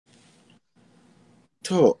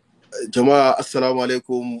To, jama'a assalamu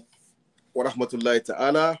alaikum wa rahmatullahi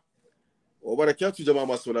ta'ala wa barakatu jama'a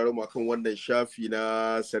masu sauraron mu akan wannan shafi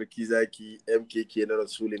na sarki zaki MKK na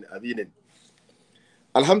Rasulin Aminin.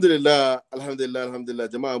 Alhamdulillah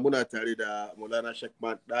jama'a muna tare da Maulana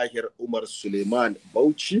Shakman Dahir Umar Suleiman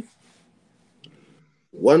Bauchi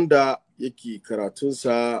wanda yake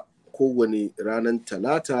karatunsa kowane ranar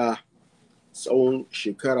talata tsawon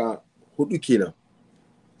shekara 4 kenan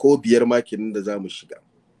ko 5 makinin da za mu shiga.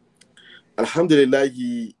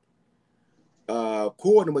 Alhamdulillahi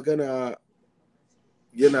kowane magana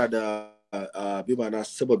yana da bimana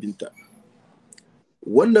sababinta.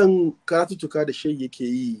 Wannan karatuttuka da shai yake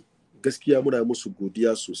yi gaskiya muna musu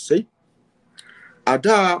godiya sosai. A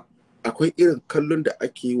da akwai irin kallon da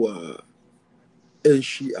ake wa 'yan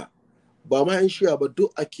shi'a, ba ma 'yan shi'a ba duk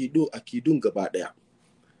akidun gaba ɗaya.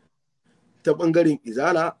 Ta ɓangaren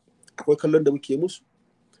izala akwai kallon da muke musu,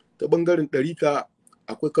 ta ɓangaren ɗarika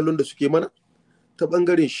akwai kallon da suke mana, ta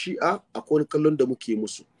ɓangaren shi'a akwai kallon da muke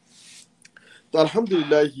musu. To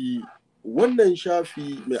alhamdulillahi wannan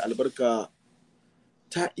shafi mai albarka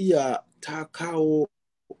ta kawo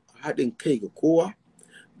haɗin kai ga kowa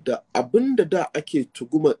da abin da ake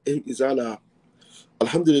tuguma 'yan izala.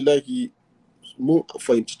 Alhamdulillahi mun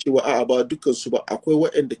fahimci cewa a'a ba dukansu ba, akwai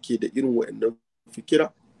waɗanda ke da irin waɗannan fikira.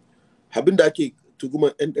 Abin da ake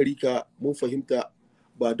tuguma 'yan ɗarika mun fahimta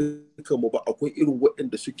ba dukanmu ba, akwai irin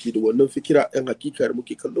waɗanda suke da wannan fikira 'yan hakika da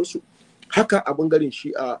muke kallon su. Haka a bangaren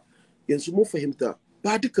shi'a yanzu mun fahimta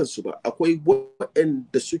ba dukansu ba, akwai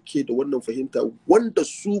waɗanda suke da wannan fahimta wanda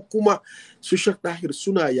su kuma su Sheikh Dahir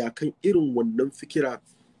suna yakan irin wannan fikira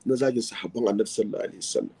na zagin sahabban Annabi sallallahu alaihi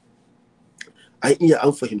wasallam.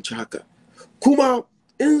 An fahimci haka. Kuma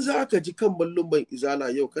in za ka ji kan malluman izala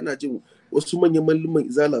yau kana jin wasu manyan malluman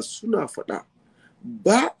izala suna faɗa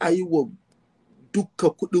ba a yi wa duka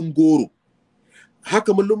kuɗin goro.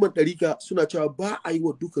 Haka malluman ɗarika suna cewa ba a yi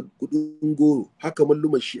wa duka kuɗin goro. Haka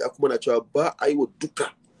malluman shi'a kuma na cewa ba a yi wa duka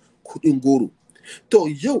kuɗin goro. To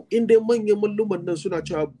yau in dai manyan malluman nan suna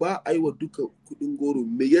cewa ba a yi wa duka kuɗin goro,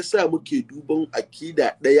 me yasa muke duban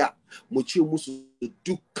akida ɗaya mu ce musu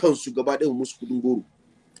dukkan su gaba ɗaya musu kuɗin goro?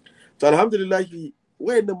 To alhamdulillahi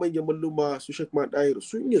wayannan manyan malluma su Sheikh Dahir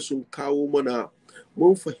sun kawo mana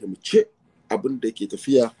mun fahimce abin da ke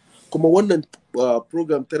tafiya. Kuma wannan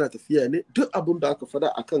program tana tafiya ne duk abin da aka faɗa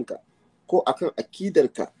a kanka ko akan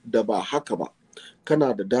akidarka da ba haka ba,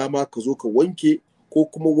 kana da dama ka zo ka wanke, ko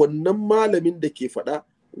kuma wannan malamin da ke faɗa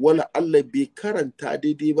wala Allah bai karanta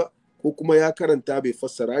daidai ba, ko kuma ya karanta bai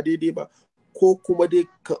fassara daidai ba, ko kuma dai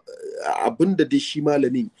abin da dai shi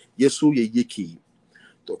malamin ya so yake yi.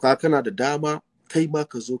 To kana da dama kai ma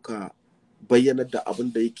ka zo ka bayyanar da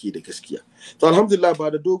abin da yake da gaskiya. To alhamdulillah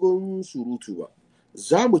ba da dogon surutu ba,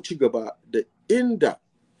 za mu ci gaba da inda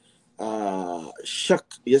Shak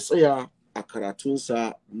ya tsaya a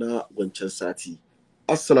karatunsa na wancan sati.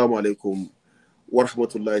 Assalamu alaikum wa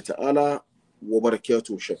rahmatullahi ta'ala wa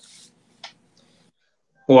barakatuh Shak.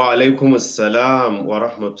 Wa alaikum assalam wa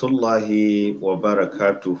rahmatullahi wa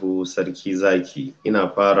barakatuhu sarki zaki. Ina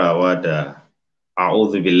farawa da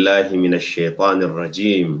a'udhu billahi minash shaitanir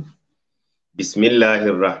rajim. بسم الله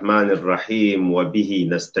الرحمن الرحيم وبه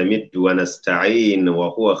نستمد ونستعين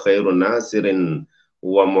وهو خير ناصر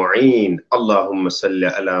ومعين اللهم صل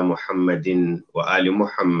على محمد وآل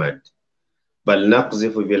محمد بل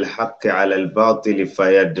نقذف بالحق على الباطل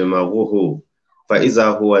فيدمغه فإذا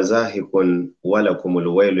هو زاهق ولكم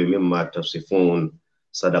الويل مما تصفون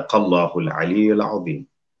صدق الله العلي العظيم.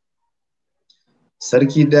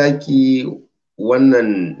 Sarki daki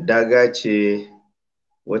wannan daga ce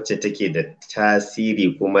wacce take da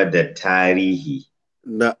tasiri kuma da tarihi.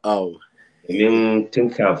 Na'am. Domin tun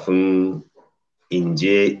kafin in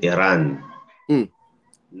je Iran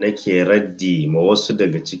nake raddi ma wasu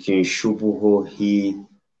daga cikin shubuhohi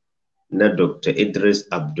na Dr. Idris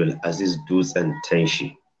Abdulaziz Dutsen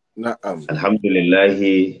Tanshi. Na'am.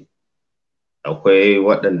 Alhamdulillahi akwai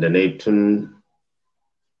waɗanda na yi tun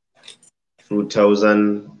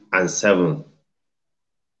 2007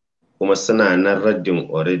 kuma suna nan raddin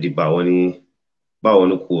already ba wani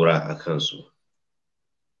kura a kansu.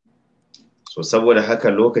 So saboda haka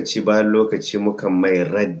lokaci bayan lokaci mukan mai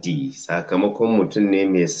raddi, sakamakon mutum ne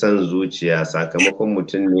mai son zuciya, sakamakon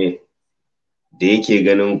mutum ne da yake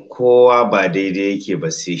ganin kowa ba daidai yake ba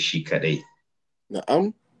sai shi kadai.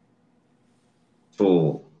 Na'am.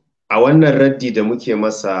 To a wannan raddi da muke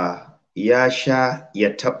masa ya sha ya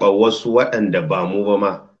taɓa wasu waɗanda ba mu ba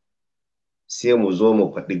ma, sai mu zo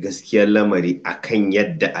mu faɗi gaskiyar lamari akan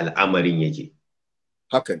yadda al'amarin yake.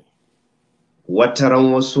 Haka ne.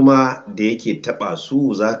 Wataran wasu ma da yake taɓa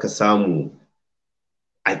su za ka samu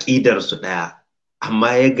aƙidarsu ɗaya,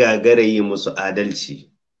 amma ya gagara yi musu adalci.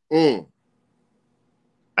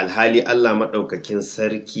 Alhali Allah maɗaukakin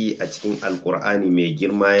sarki a cikin Alƙur'ani mai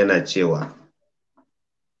girma yana cewa,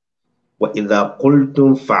 wa idza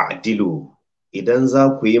qultum fa'dilu, idan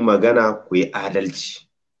za ku yi magana ku yi adalci.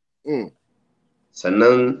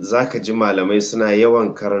 Sannan za ka ji malamai suna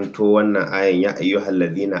yawan karanto wannan ayan, ya ayyuhal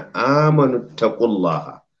ladina amanu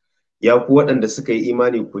taqullaha, ya ku waɗanda suka yi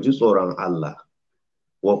imani ku ji tsoron Allah,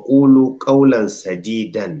 wa qulu qawlan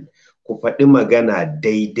sadidan, ku faɗi magana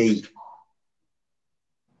daidai.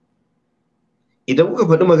 Idan kuka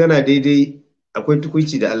faɗi magana daidai, akwai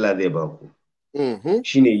tukuici da Allah zai ba ku.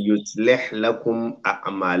 Shine yuslih lakum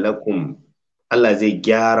a'malakum, Allah zai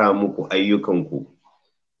gyara muku ayyukanku.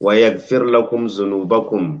 Wa yaghfir lakum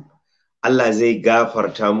zunubakum, Allah zai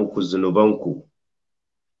gafarta muku zunubanku.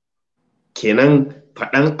 Kenan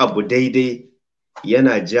faɗan abu daidai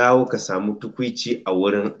yana jawo ka samu tukuici a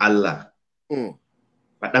wurin Allah.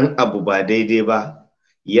 Faɗan abu ba daidai ba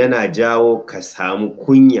yana jawo ka samu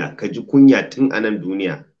kunya, ka ji kunya tun a nan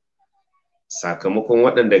duniya. Sakamakon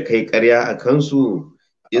waɗanda kai ƙarya a kansu,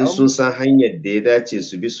 in sun san hanyar da ya dace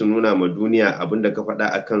su bi su nuna ma duniya abin da ka faɗa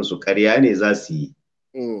a kansu ƙarya ne za su yi.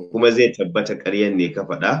 Kuma zai tabbata ƙaryan ne ka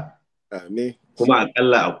faɗa, kuma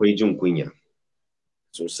aƙalla akwai jin kunya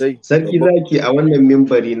sosai. Sarki zaki, a wannan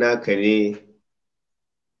mimbari naka ne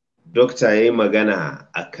dokta ya yi magana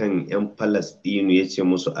a kan 'yan Falasɗinu, ya ce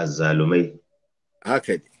musu azzalumai.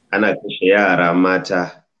 Haka ne. Ana kashe yara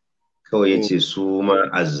mata, kawai ya ce su ma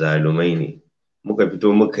azzalumai ne. Muka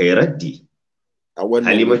fito muka yi raddi.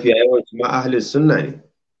 Hali mafi yawan su ma ahlus sunna ne.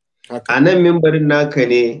 A nan mimbarin naka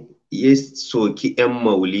ne ya soki 'yan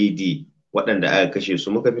maulidi waɗanda aka kashe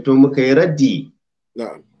su, muka fito muka yi raddi.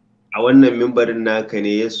 A wannan mimbarin naka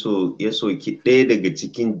ne ya soki ɗaya daga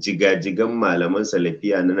cikin jigajigan malaman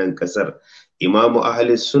salafiya na nan ƙasar, imamu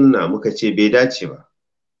ahlus sunna, muka ce bai dace ba.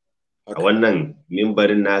 A wannan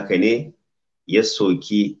mimbarin naka ne ya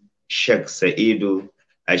soki Sheikh Sa'idu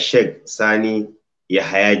a Sheikh Sani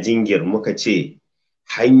Yahaya Jingir, muka ce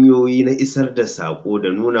hanyoyi na isar da saƙo da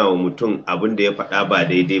nuna wa mutum abin da ya faɗa ba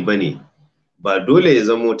daidai ba ne, ba dole ya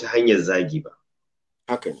zamo ta hanyar zagi ba.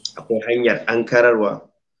 Akwai hanyar ankararwa,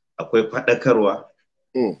 akwai faɗakarwa.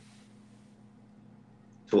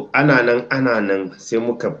 To ana nan sai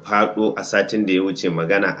muka faɗo a satin da ya wuce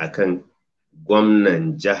magana akan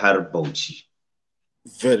gwamnan jihar Bauchi.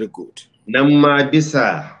 Very good. Nan ma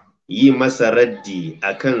bisa yi masa raddi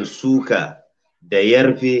akan suka da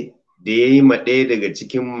yarfe da ya yi ɗaya daga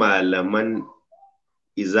cikin malaman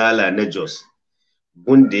izala na Jos,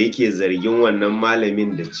 gunda yake zargin wannan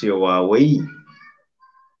malamin da cewa wai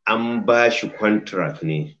an ba shi contract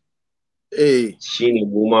ne. Shi ne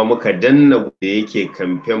mu ma muka danna da yake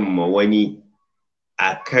kamfen ma wani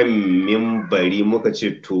a kan mimbari, muka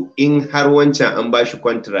ce to in har wancan an ba shi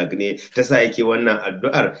contract ne ta sa yake wannan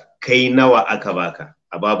addu'ar, kai nawa aka baka,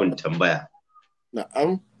 a babin tambaya.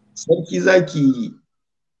 Na'am. Sarki zaki,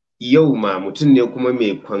 yau ma mutum ne kuma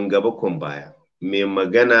mai kwan gaba kwan baya, mai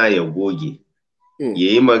magana ya goge, ya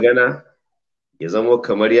yi magana ya zamo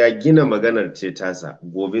kamar ya gina maganar ce tasa,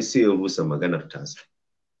 gobe sai ya rusa maganar tasa.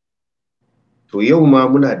 To yau ma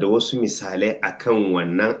muna da wasu misalai akan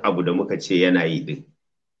wannan abu da muka ce yana yi din.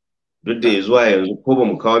 Duk da ya zuwa yanzu ko ba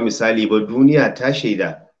mu kawo misali ba, duniya ta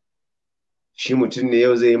shaida shi mutum ne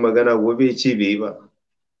yau zai yi magana gobe ya ce bai yi ba.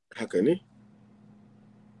 Haka ne.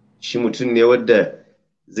 Shi mutum ne wadda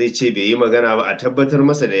zai ce bai yi magana ba, a tabbatar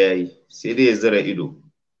masa da ya yi, sai dai ya zira ido,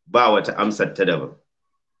 ba wata amsar ta daban.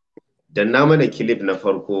 Dan na mana kilif na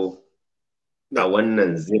farko a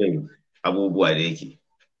wannan zirin abubuwa da yake.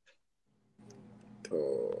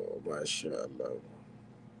 Masha Allah.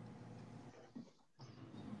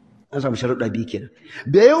 An samu sharuɗa biyu kenan.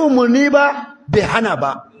 Bai yi umarni ba, bai hana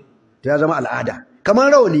ba, ya zama al'ada. Kamar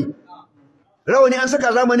rawani. Rawani an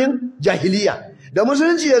saka zamanin jahiliya. Da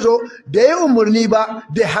musulunci ya zo, da yi umarni ba,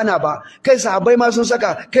 bai hana ba. Kai sahabbai ma sun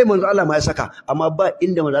saka, kai manzo Allah ma ya saka. Amma ba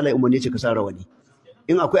inda manzo Allah ya umarni ce ka sa rawani.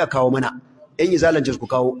 In akwai a kawo mana. ‘Yan izalance ku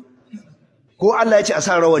kawo. Ko Allah ya ce a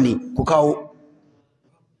sa rawani ku kawo.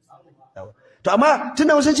 To amma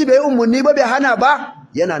tunda musulunci bai yi umarni ba, bai hana ba,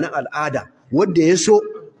 yana nan al'ada. Wanda ya so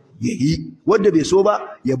ya yi, wanda bai so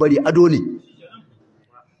ba ya bari, ado ne.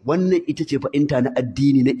 Wannan ita ce fahimta na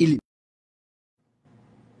addini na ilimi.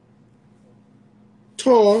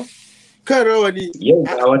 To, kan rawani. Yau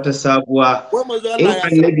ga wata sabuwa, in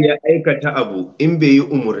annabi ya aikata abu in bai yi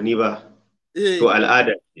umarni ba, to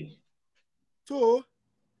al'ada ce. To.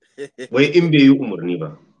 Wai in bai yi umarni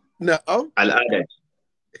ba. Na'am. Al'ada ce.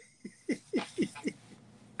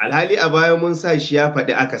 Alhali a baya mun sa shi ya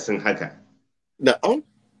faɗi akasin haka. Na'am.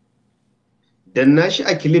 Dan na shi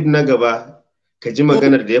a kilif na gaba ka ji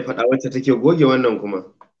maganar da ya faɗa wacce take goge wannan kuma.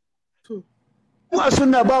 Mu a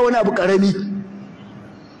sunna ba wani abu karami.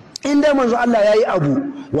 In dai manzo Allah yayi abu,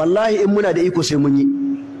 wallahi in muna da iko sai mun yi.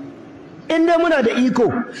 In dai muna da iko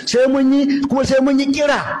sai mun yi, kuma sai mun yi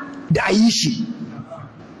kira da ayi shi.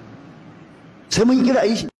 Sai mun yi kira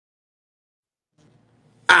ayi shi.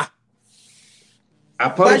 A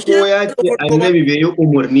farko ya ce annabi bai yi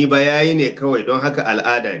umarni ba, yayi ne kawai don haka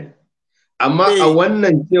al'ada ne. Amma a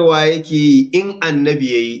wannan cewa yake yi in annabi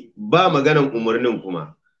yayi ba maganan umarnin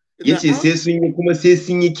kuma. Yace sai sun yi, kuma sai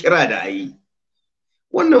sun yi kira da ayi.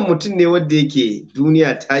 Wannan mutum ne wanda yake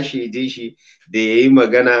duniya ta shaide shi da yayi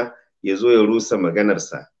magana ya zo ya rusa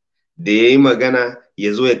maganarsa, da yayi magana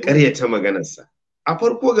ya zo ya karyata maganarsa. A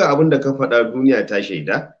farko ga abin da ka faɗa duniya ta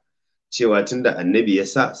shaida cewa tunda annabi ya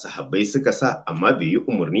sa, sahabbai suka sa, amma bai yi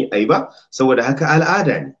umarni ayi ba, saboda haka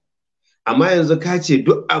al'ada ne. Amma yanzu ka ce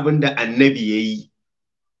duk abin da annabi ya yi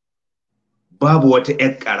babu wata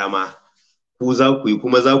 'yar ƙarama ku za ku yi,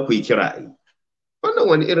 kuma za ku yi kira ayi. Wannan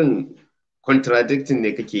wani irin contradicting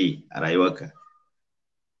ne kake yi a rayuwarka.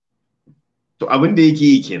 To abin da yake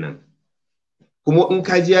yi kenan. Kuma in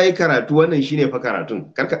ka ji yayi karatu, wannan shine fa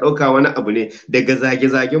karatun. Kar ka ɗauka wani abu ne daga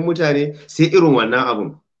zage-zagen mutane sai irin wannan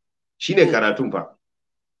abun. Shine karatun fa.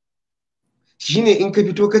 Shine in ka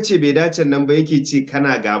fito ka ce bai dace nan ba, yake ce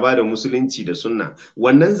kana gaba da musulunci da sunna.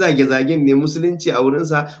 Wannan zage-zagen ne musulunci a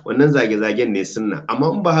wurinsa, wannan zage-zagen ne sunna. Amma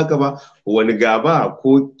in ba haka ba, wani gaba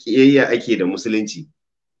ko kiyayya ake da musulunci?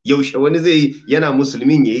 Yaushe wani zai yana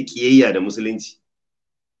musulmin yayi kiyayya da musulunci?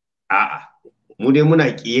 A'a, mu dai muna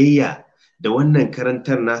kiyayya da wannan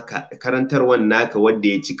karantarwan naka wanda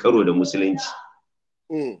ya ci karo da musulunci.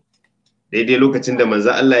 Daidai lokacin da manzo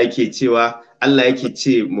Allah yake cewa, Allah yake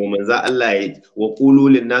ce mu manzo Allah ya wa qulu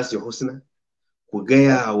lin nasi husna, ku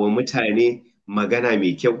gaya wa mutane magana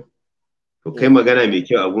mai kyau. To kai magana mai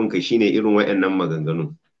kyau a gunka shine irin waɗannan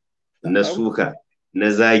maganganu na suka, na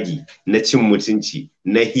zagi, na cin mutunci,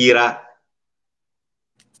 na hira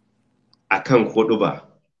akan huɗuba,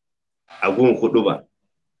 a gun huɗuba.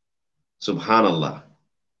 Subhanallah.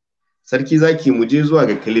 Sarki zaki, mu je zuwa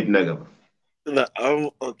ga clip na gaba.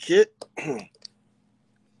 Okay.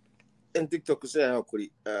 In TikTok sai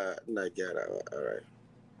hakuri, na gyarawa. Alright.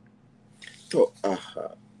 To,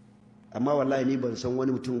 Amma wallahi ni ban san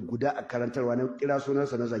wani mutum guda a karantarwa na kira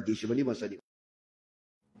sunansa na zage shi ba, ni ban sani.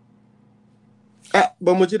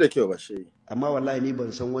 Ba mu ji da kyau ba shi. Amma wallahi ni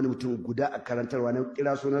ban san wani mutum guda a karantarwa na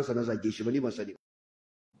kira sunansa na zage shi ba, ni ban sani.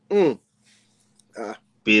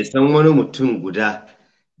 Bai san wani mutum guda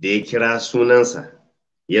da ya kira sunansa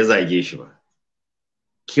ya zage shi ba.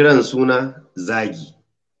 Kiran suna zagi.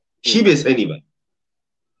 Shi bai sani ba.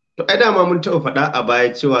 To ai dama mun taɓa faɗa a baya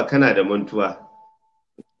cewa kana da mantuwa.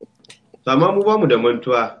 To amma mu ba mu da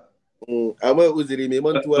mantuwa. Amma uzuri mai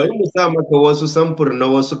mantuwa. Bari mu sa maka wasu samfur na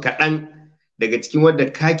wasu kaɗan daga cikin wadda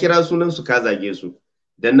ka kira sunansu ka zage su.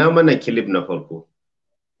 Da na mana kilif na farko.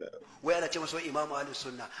 Wai ana ce masa imamu ahlus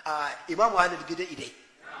sunna, imamu ahlul bid'ah dai.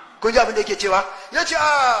 Kun ji abin da yake cewa? Yace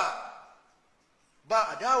ba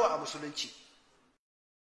adawa a musulunci.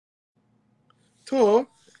 To,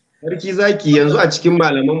 sarki zaki, yanzu a cikin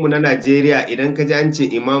malamanmu na Najeriya idan ka ji an ce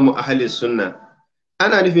imamu ahlus sunna,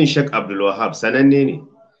 ana nufin Sheikh Abdul Wahab, sananne ne.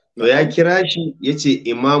 To ya kira shi yace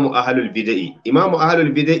imamu ahlul bid'ah. Imamu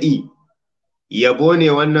ahlul bid'ah yabo ne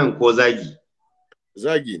wannan ko zagi?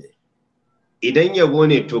 Zagi ne. Idan yabo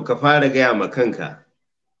ne to ka fara gaya ma kanka,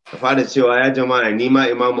 ka fara cewa ya jama'a ni ma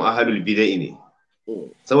imamu ahlul bid'ah ne.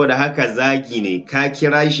 Saboda haka zagi ne, ka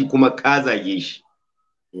kira shi kuma ka zage shi.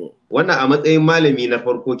 Wannan a matsayin malami na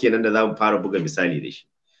farko kenan da za mu fara buga misali da shi.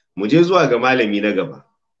 Mu je zuwa ga malami na gaba.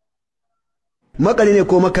 Makari ne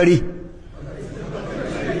ko makari?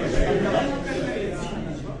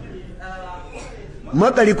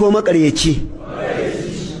 Makari ko makaryaci?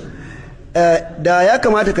 Da ya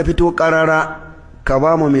kamata ka fito karara ka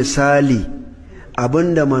ba mu misali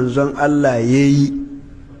abinda manzon Allah ya yi,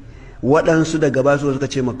 waɗansu daga ba su suka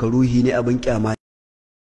ce makaruhi ne, abin kyama.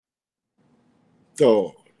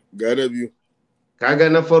 To, gane biyu. Kaga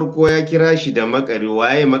na farko ya kira shi da makari.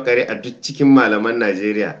 Waye makari a duk cikin malaman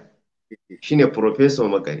Najeriya? Shine Professor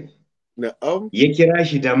Makari. Na'am. Ya kira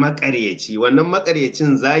shi da makaryaci. Wannan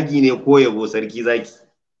makaryacin zagi ne ko yabo, sarki zaki?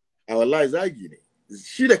 A wallahi zagi ne.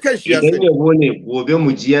 Shi da kanshi ya Idan sani. yabo ne, gobe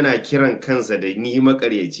mu ji yana kiran kansa da ni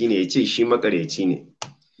makaryaci ne, ya ce shi makaryaci ne.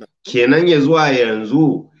 Kenan ya zuwa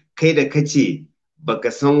yanzu kai da kace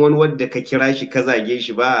baka san wani wadda ka kira shi ka zage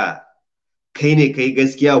shi ba, kai ne kai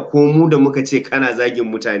gaskiya, ko mu da muka ce kana zagin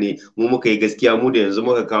mutane mu muka yi gaskiya, mu da yanzu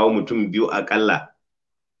muka kawo mutum biyu akalla.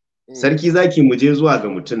 Sarki zaki, mu je zuwa ga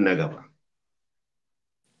mutum na gaba.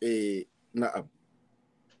 Na'am.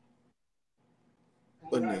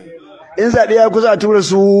 wannan in zaɓe ya kusa a tura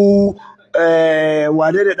su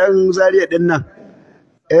wane da ɗan zariya ɗin nan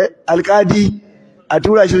alƙadi a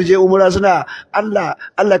tura shi je umra suna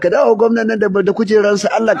Allah ka dawo gwamnan nan da kujeransa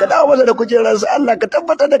Allah ka dawo masa da kujeransa Allah ka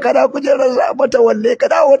tabbatar da ka dawo kujeransa mata walle ka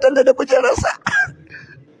dawo watan da kujeransa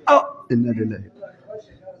inna lillahi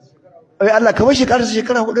Allah ka bar shi karsa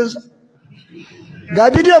shekara hudunsa ga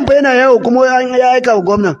bidiyon fa yana yawo kuma ya aika wa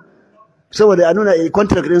gwamnan saboda a nuna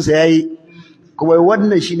contract ɗinsa yayi kuma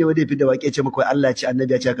wannan shine wanda ya fi da waƙe ce maka Allah ya ce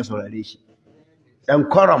annabi ya ce ka saurare shi dan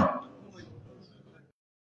koram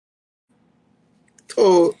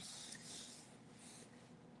to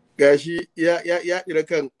gashi ya dira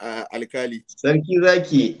kan alkali sarki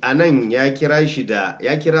zaki anan ya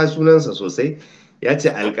kira sunansa sosai ya ce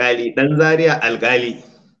alkali dan zaria alkali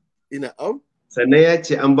ina am sannan ya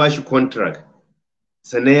ce an bashi contract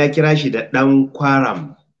sannan ya kira shi da dan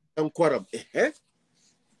kwaram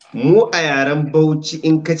mu a yaren Bauchi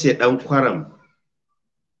in kace dan kwaram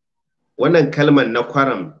wannan kalmar na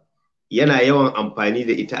kwaram yana yawan amfani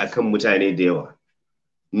da ita akan mutane da yawa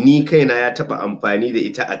ni kaina ya taba amfani da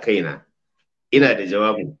ita a kaina ina da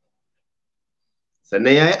jawabin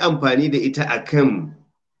sannan ya yi amfani da ita akan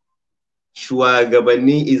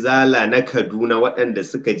shugabannin izala na Kaduna waɗanda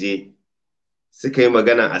suka je suka yi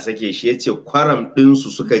magana a sake shi ya ce kwaram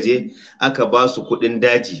ɗinsu suka je aka ba su kuɗin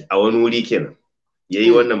daji a wani wuri kenan ya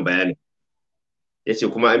yi wannan bayanin ya ce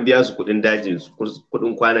kuma an biya su kuɗin dajinsu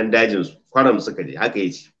kuɗin kwanan dajinsu kwaram suka je haka ya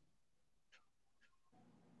ce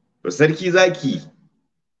to sarki zaki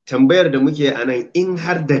tambayar da muke a nan in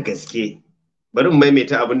har da gaske bari mu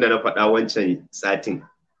maimaita abin da na faɗa wancan satin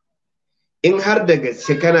in har da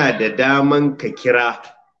gaske kana da daman ka kira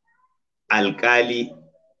alkali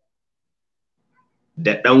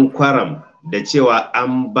da ɗan kwaram da cewa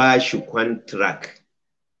an ba shi contract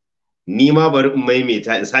ni ma bari in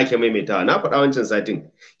maimaita in sake maimaitawa na faɗa wancan satin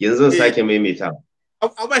yanzu zan sake maimaitawa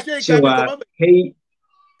cewa kai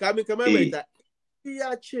kamin ka maimaita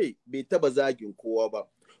ya ce bai taba zagin kowa ba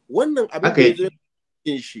wannan abin da ya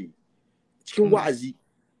zo shi cikin wa'azi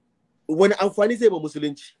wani amfani zai ba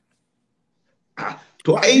musulunci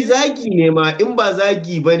to ai zagi ne ma in ba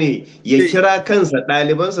zagi ba ne ya kira kansa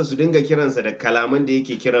ɗalibansa su dinga kiransa da kalaman da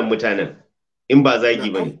yake kiran mutanen in ba zagi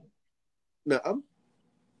ba ne na'am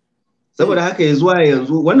saboda haka ya zuwa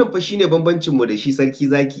yanzu wannan fa shine bambancin mu da shi sarki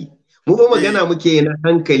zaki mu ba magana muke na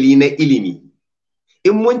hankali na ilimi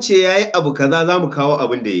in mun ce yayi abu kaza za mu kawo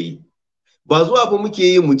abin da yayi ba zuwa fa muke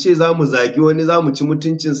yi mu ce za mu zagi wani za mu ci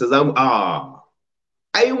mutuncinsa za mu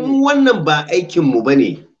ai mu wannan ba aikin mu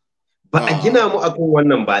bane ba a gina mu akan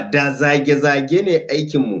wannan ba da zage-zage ne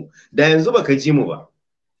aikin mu da yanzu baka ji mu ba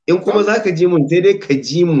in kuma zaka ji mu sai dai ka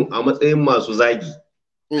ji mu a matsayin masu zagi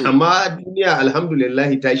amma duniya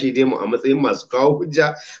alhamdulillahi ta shaide mu a matsayin masu kawo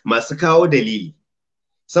hujja masu kawo dalili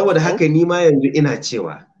saboda haka ni ma yanzu ina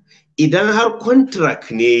cewa idan har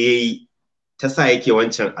contract ne yayi ta sa yake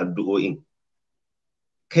wancan addu'o'in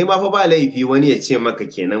kai ma fa ba laifi wani ya ce maka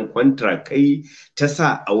kenan contract kai ta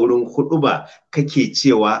sa a wurin huɗuba kake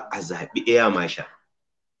cewa a zaɓi ɗaya masha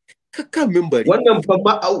kakkan mimbari wannan fa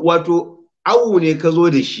wato awu ne ka zo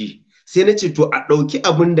da shi sai na ce to a ɗauki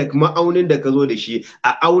abin da ma'aunin da ka zo da shi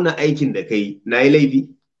a auna aikin da kai na yi laifi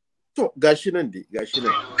to gashi nan dai gashi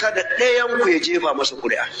nan kada ɗayan ku ya jefa masa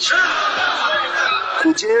ƙuri'a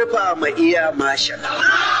ku jefa ma iya masha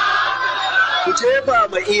ku jefa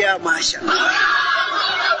ma iya masha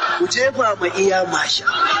ku jefa ma iya masha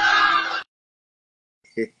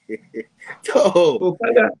to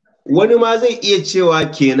kaga wani ma zai iya cewa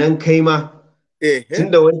kenan kai ma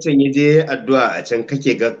tunda wancan ya je addu'a a can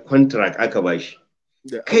kake ga contract aka bashi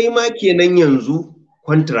kai ma kenan yanzu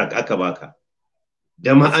contract aka baka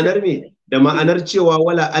da ma'anar me da ma'anar cewa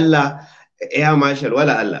wala Allah ya marshal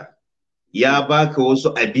wala Allah ya baka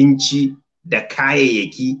wasu abinci da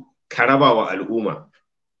kayayyaki ka raba wa al'umma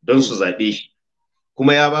don su zaɓe shi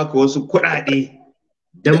kuma ya baka wasu kuɗaɗe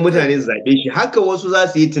don mutane su zaɓe shi haka wasu za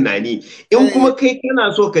su yi tunani in kuma kai kana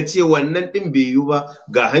so ka ce wannan ɗin bai yiwu ba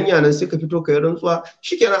ga hanya nan sai ka fito ka yi rantsuwa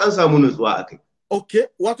shikenan an samu nutsuwa a kai. Ok,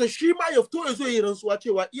 wato shi ma ya fito ya zo yi rantsuwa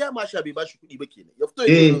cewa iya masha bai bashi kuɗi ba kenan. Ya fito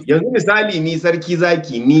yanzu misali ni sarki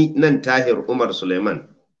zaki ni nan Tahir Umar Suleiman.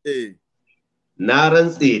 Na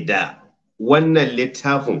rantse da wannan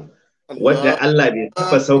littafin wadda Allah bai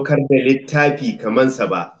taɓa saukar da littafi kamansa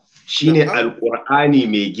ba shine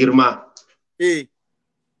Alƙur'ani mai girma.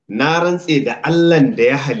 Na rantse da Allahn da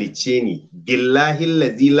ya halicce ni billahi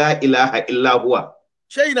allazi la ilaha illa huwa.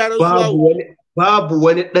 Babu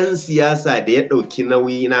wani ɗan siyasa da ya ɗauki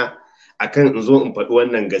nauyina akan in zo in faɗi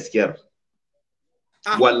wannan gaskiyar.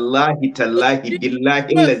 Wallahi tallahi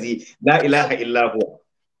billahi allazi la ilaha illa huwa.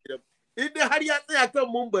 idan har ya tsaya kan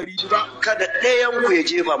mumbari kada ɗayan ku ya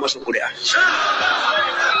jefa masa ƙuri'a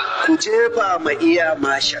ku jefa ma iya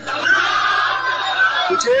masha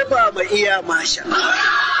ku jefa ma iya masha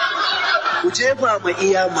ku jefa ma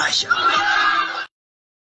iya masha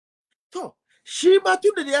to shi ma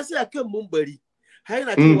tun da ya tsaya kan mumbari har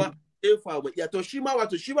yana cewa jefa ma iya to shi ma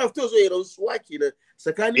wato shi ma fito zo ya rantsuwa kenan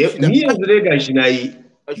tsakanin shi da ni yanzu dai gashi nayi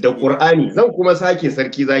da Qur'ani zan kuma sake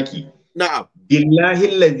sarki zaki na'am billahi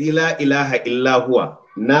allazi la ilaha illa huwa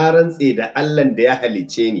na rantse da Allah da ya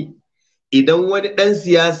halice ni idan wani dan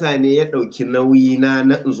siyasa ne ya dauki nauyi na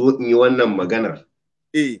in zo in yi wannan maganar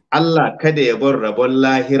Allah kada ya bar rabon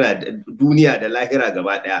lahira duniya da lahira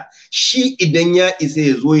gaba daya shi idan ya isa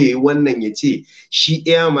ya zo yayi wannan ya ce shi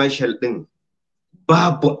air marshal din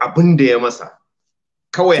babu abin da ya masa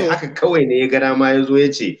kawai haka kawai ne ya ga dama ya zo ya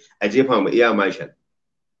ce a jefa mu air marshal.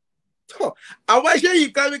 To, amma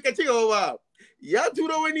shehi kamin ka ci gaba ba, ya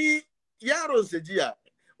tura wani yaron sa jiya,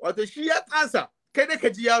 wato shi ya kasa, kai da ka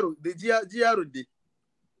ji yaro, da ji yaron dai.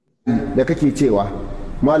 Da kake cewa,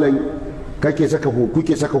 malam kuke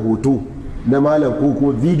saka hoto na malam ko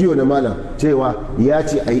kuma bidiyo na malam cewa ya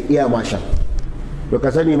ce a yi iya masha. To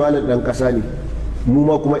ka sani malam ɗan ƙasa ne, mu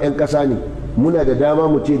ma kuma 'yan ƙasa ne, muna da dama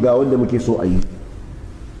mu ce ga wanda muke so a yi.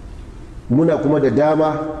 Muna kuma da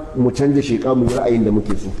dama mu canja sheƙa mu ra'ayin da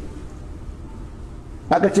muke so.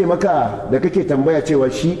 Aka ce maka da kake tambaya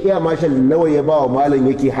cewa shi iya marshal nawa ya ba wa malam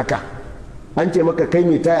yake haka an ce maka kai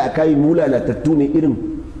mai taya a kayi mu lalatattu ne irin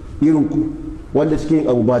ku wanda suke yin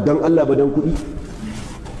abu ba don Allah ba don kuɗi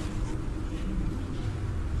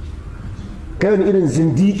kai wani irin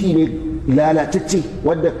zindiki ne lalatacce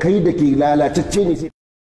wanda kai da ke lalatacce ne sai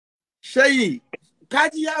shayi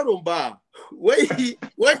kaji yaron ba wai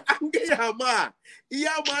an gaya ma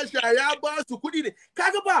iya masha ya ba su kuɗi ne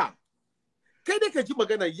kaga ba kai da ka ji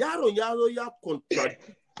magana yaron ya zo ya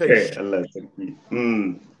contradict Allah sarki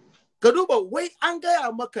ka duba wai an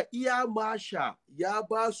gaya maka iya masha ya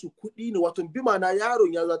ba su kuɗi ne wato bi mana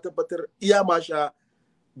yaron ya za tabbatar iya masha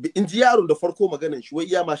in ji yaron da farko maganan shi wai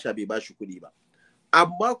iya masha bai ba shi kuɗi ba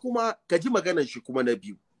amma kuma ka ji maganan shi kuma na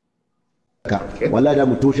biyu wallahi da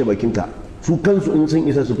mu toshe bakinka su kansu in sun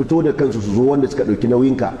isa su fito da kansu su zo wanda suka ɗauki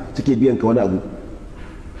nauyinka suke biyan ka wani abu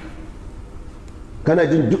kana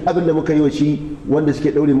jin duk abin da muka yi wa shi wanda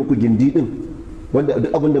suke daure muku gindi din wanda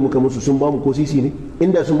duk abin da muka musu sun ba mu ko sisi ne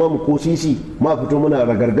inda sun ba mu ko sisi ma fito muna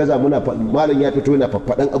ragargaza muna malam ya fito yana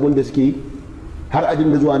faffadan abin da suke yi har a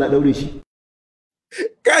dinga zuwa na daure shi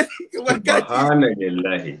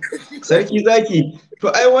subhanallahi sarki zaki to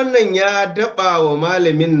ai wannan ya daba wa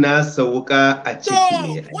malamin nasa wuka a ciki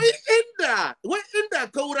ne wai inda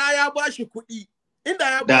kaura ya bashi kuɗi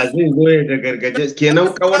da zai zo ya da gargaje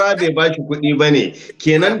kenan kaura bai ba shi kuɗi ba ne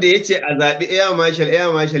kenan da ya ce a zaɓi air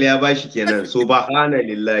marshal ya ba shi kenan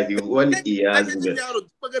subhanallahi wal iyazu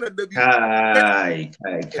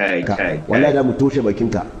kai wallahi da mu toshe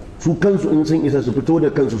bakinka su kansu in sun isa su fito da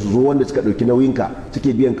kansu su zo wanda suka ɗauki nauyinka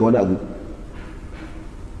suke biyan ka wani abu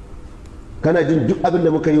kana jin duk abin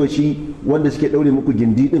da muka yi wa shi wanda suke ɗaure muku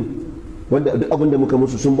gindi din wanda duk abin da muka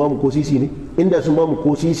musu sun ba mu ko sisi ne inda sun ba mu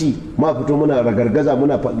ko sisi ma fito muna ragargaza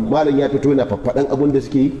muna malam ya fito yana faffadan abin da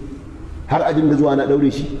suke yi har a dinga zuwa na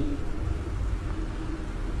daure shi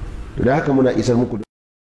to da haka muna isar muku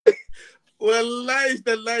wallahi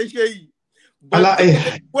tallahi shayi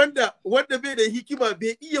wanda bai da hikima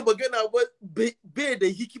bai iya magana ba bai da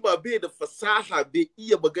hikima bai da fasaha bai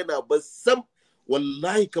iya magana ba sam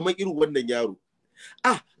wallahi kamar irin wannan yaro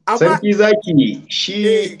sarki zaki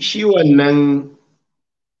shi wannan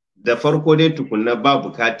da farko dai tukunna ba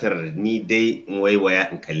bukatar ni dai in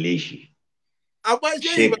waiwaya in kalle shi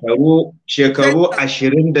shekaru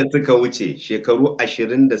 20 da suka wuce shekaru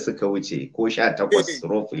 20 da suka wuce ko 18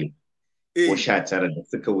 roughly ko 19 da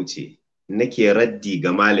suka wuce nake raddi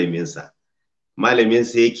ga malaminsa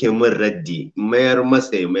yake min raddi mayar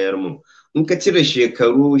masa ya mayar mun in ka cire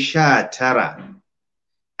shekaru 19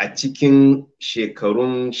 a cikin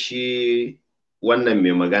shekarun shi wannan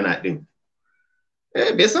mai magana din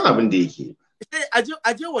bai san abin da yake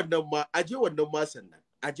aje wannan ma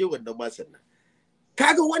sannan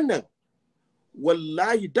kaga wannan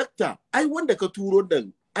wallahi dakta ai wanda ka turo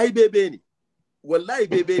nan ai bebe ne wallahi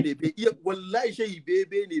bebe ne bai iya wallahi shayi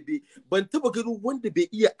bebe ne bai ban taba ganin wanda bai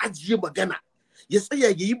iya ajiye magana ya tsaya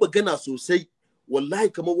yayi magana sosai wallahi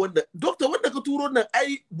kamar wanda dokta wanda ka turo nan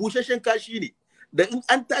ai bushashen kashi ne da in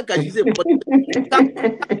an taka shi zai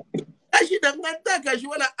kashi da in an taka shi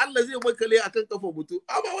wala Allah zai makale akan kafa mutu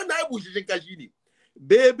amma wannan ai bushashen kashi ne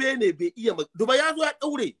bebe ne bai iya duba ya zo ya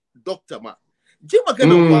daure dokta ma ji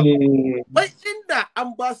magana kuwa bai inda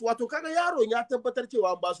an ba su wato kaga yaron ya tabbatar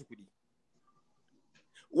cewa an ba su kuɗi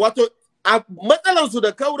wato a matsalansu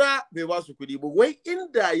da kaura bai ba su kuɗi ba, wai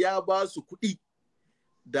inda ya ba su kuɗi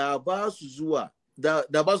da ba su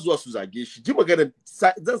zuwa su zage shi. Ji maganar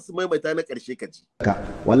zan su maimaita na ƙarshe ka ji.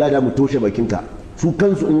 Wallahi da mu toshe bakinka, su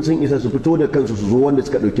kansu in sun isa su fito da kansu su zo wanda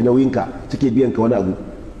suka ɗauki nauyinka suke biyan ka wani abu.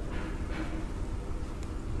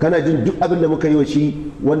 Kana jin duk abin da muka yi wa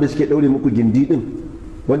shi wanda suke ɗaure muku gindi ɗin,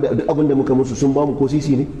 wanda duk abin da muka musu sun ba mu ko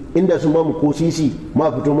sisi ne? Inda sun ba mu ko sisi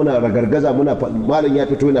ma fito muna ragargaza muna malam ya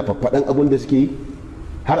fito yana faffaɗan abin da suke yi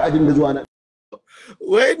har ajin da zuwa na.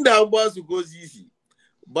 Wai inda an ba su ko sisi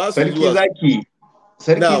ba su zuwa.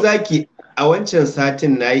 Sarki zaki a wancan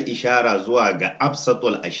satin na yi ishara zuwa ga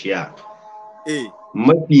absatul ashiya.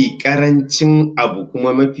 Mafi karancin abu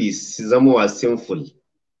kuma mafi zamowa sinful.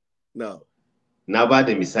 Na ba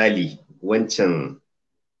da misali wancan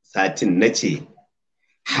satin na ce,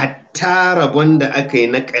 hatta rabon da aka yi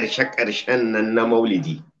na ƙarshe-ƙarshen nan na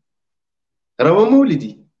maulidi. Rabon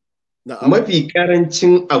maulidi. Mafi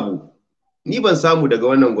karancin abu, ni ban samu daga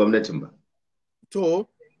wannan gwamnatin ba. To.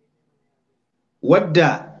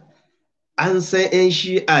 Wadda an san 'yan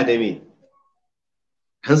shi'a da me,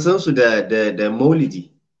 an san su da maulidi.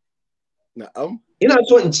 Na'am. Ina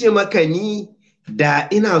so in ce maka ni da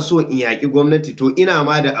ina so in yaƙi gwamnati to ina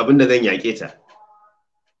ma da abin da zan yaƙe ta.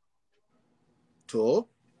 To.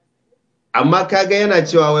 Amma kaga yana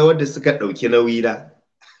cewa wai wadda suka ɗauki nauyi da.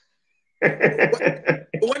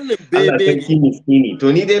 Wannan Allah bebe sarki miskini.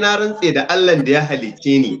 To ni dai na rantse da Allah da ya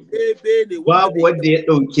halicce ni. Babu wanda ya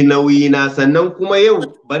ɗauki nauyi na, sannan kuma yau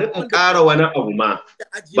bari in ƙara wani abu ma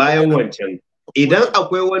bayan wancan. Idan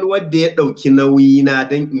akwai wani wanda ya ɗauki nauyi na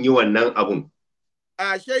don in yi wannan abun.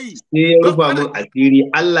 Sai ya rufa min asiri,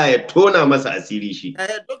 Allah ya tona masa asiri shi.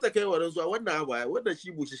 Dokta kai warin zuwa wannan haba, wannan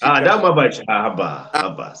shi bushe shi. Dama ba shi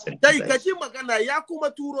haba. Sai ka ji magana ya kuma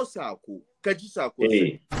turo sako. Ka ji sako.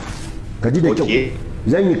 Ka ji da kyau.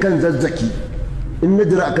 Zan yi kan zazzaki. In na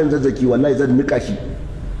jira akan zazzaki wallahi zan nika shi.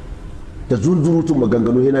 Da zunzurutun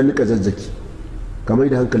maganganu yana nika zazzaki. Kamar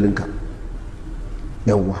da hankalinka.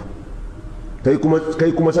 Yawwa. Kai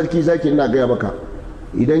kuma sarki zaki ina gaya maka.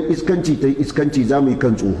 Idan iskanci ta yi iskanci za mu yi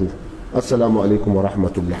kan tsoho. Assalamu alaikum wa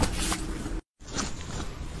rahmatullah.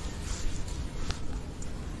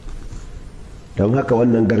 Don haka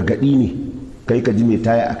wannan gargaɗi ne kai ka ji mai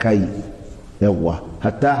taya a kayi. Yawwa,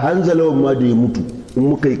 hatta hanzalawan ma da ya mutu in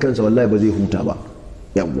muka yi kansa wallahi ba zai huta ba.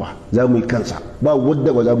 Yawwa, za mu yi kansa ba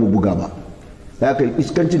wadda ba za mu buga ba. Ya kai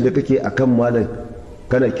iskancin da kake akan malam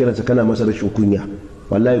kana kiransa kana masa rashin kunya.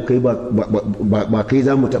 Wallahi kai ba kai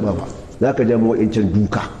za mu taɓa ba. Za ka ja wa'yancan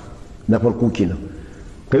duka na farko kenan.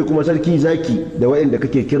 Kai kuma sarki zaki da wa'yanda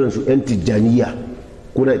kake kiransu 'yan tijjaniya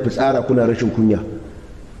kuna fitsara kuna rashin kunya.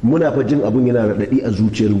 Muna fa jin abun yana raɗaɗi a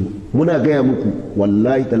zuciyarmu. Muna gaya muku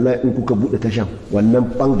wallahi tallahi in kuka buɗe tashan wannan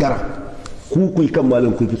ɓangaren ku kan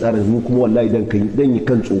malam ku fitsarin mu kuma wallahi dan yi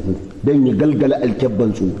kan tsoho dan yi galgala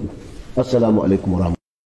alkyabban tsoho. Assalamu alaikum warahmatullahi.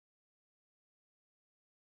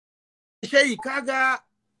 Shai kaga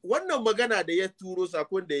wannan magana da ya turo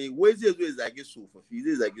sakon da wai zai zo ya zage tsofaffi,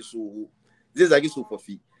 zai zage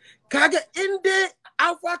tsofaffi. Kaga in dai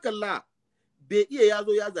an fakalla bai iya ya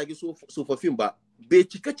zo ya zage tsofaffin ba, bai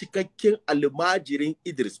cikakken almajirin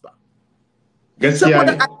Idris ba. Gaskiya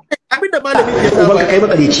ne. Abinda malamin ya saba. Ubanka kai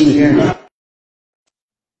makareci ne.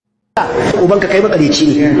 Ubanka kai makareci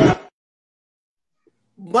ne.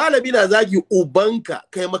 Malami na zagi ubanka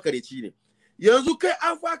kai makareci ne. Yanzu kai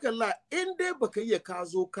an fakalla in dai baka iya ka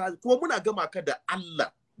zo ka kuma muna gama ka da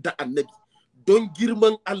Allah da Annabi don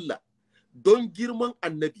girman Allah, don girman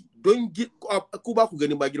Annabi, ku ba ku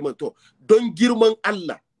gani ba girman to don girman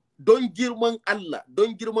Allah. Don girman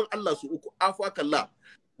Allah su uku afakalla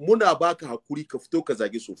muna baka hakuri ka fito ka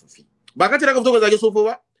zage tsofaffi. Ba ka tira ka fito ka zage tsofaffi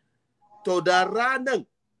ba? To da ranan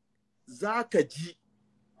zaka ji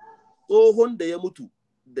tsohon da ya mutu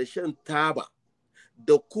da shan taba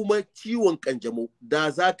da kuma ciwon kanjamau da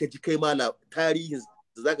zaka ji kai ma tarihin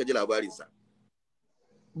zaka ji labarinsa.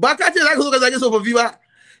 Ba ka ce zaka zo ka zage tsofaffi ba?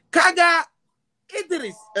 Kaga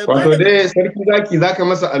Idris. Wato dai sarki zaki zaka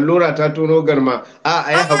masa allura ta tono garma.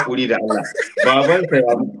 A yi hakuri da Allah. Babansa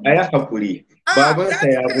ya mutu. A yi hakuri. Babansa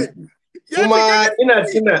ya mutu. Kuma ina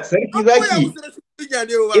tuna sarki zaki.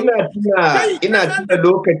 Ina tuna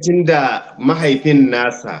lokacin da mahaifin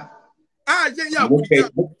nasa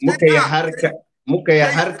muka yi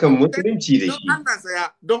harkan musulunci da shi.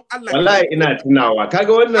 Wallahi ina tunawa.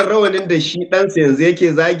 Kaga wannan rawanin da shi ɗansa yanzu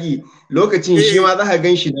yake zagi lokacin shi ma za ka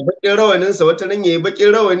gan shi da baƙin rawaninsa, wata ran yayi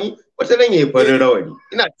baƙin rawani, wata ran yayi farin rawani.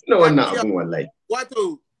 Ina tuna wannan abun wallahi.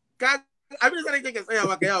 Wato, abin da nake tsaya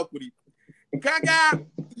maka ya hakuri. Kaga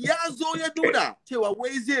ya zo ya nuna cewa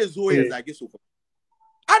wai zai zo ya zagi su.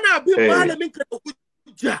 Ana bin malamin ka da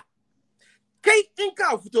hujja.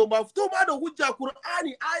 ka fito ma da hujja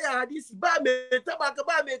Qur'ani aya hadisi ba mai taba ka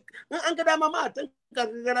ba mai in an ga dama ma tan ka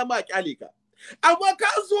ga ma kyale ka amma ka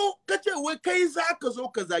zo ka ce wai kai za ka zo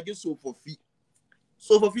ka zagi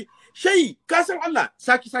tsofaffi shayi ka san Allah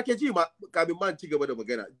sake ji ma kamin ma ci gaba da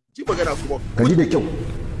magana ji magana kuma ka ji da kyau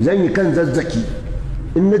zan yi kan zazzaki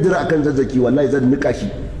in na jira akan zazzaki wallahi zan nika shi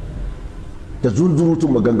da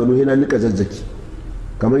zunzurutun maganganu yana nika zazzaki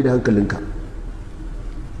kamar da hankalinka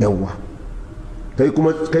yawwa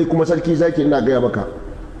kai kuma sarki zaki ina gaya maka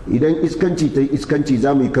idan iskanci ta yi iskanci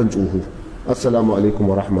za mu yi kan tsoho. Assalamu alaikum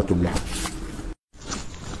wa rahmatullah.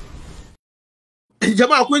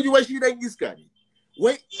 Jama'a kun ji wai shi dan iska ne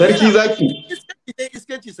wai sarki zaki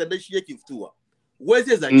iskanci sannan shi yake fitowa wai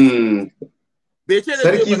zai zaki bai ce da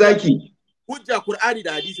sarki zaki hujja Qur'ani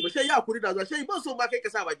da hadisi ba sai ya kuri da zuwa sai ban so ma kai ka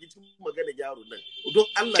sa baki cikin magana yaro nan don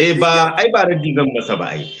Allah ba raddi zan masa ba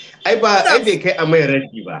ai bai kai a mai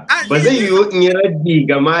raddi ba zai yiwu in yi raddi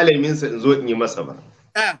ga malamin sa in zo in yi masa ba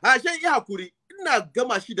sai ya hakuri ina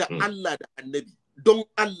gama shi da Allah da Annabi don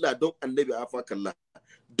Allah don Annabi afakallah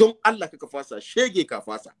don Allah ka fasa shege ka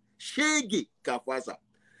fasa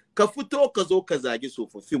ka fito ka zo ka zagi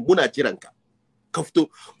tsofaffin muna jiran ka fito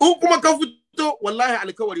in kuma ka fito wallahi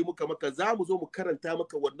alkawari muka maka za mu zo mu karanta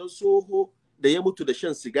maka wannan soho da ya mutu da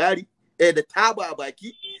shan sigari da taba a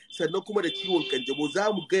baki sannan kuma da ciwon kanjamo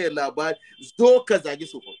za mu gaya labari zo ka zagi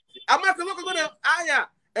tsofaffi amma ka zo ka gwada aya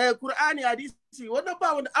Qur'ani hadisi wannan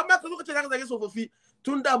ba wanda amma ka zo ka ce za ka zagi tsofaffi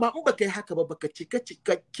tun da ma in baka yi haka ba baka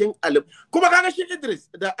cikakken alim kuma kaga shi Idris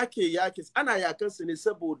da ake yakin ana yakan su ne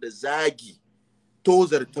saboda zagi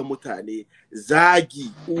tozarta mutane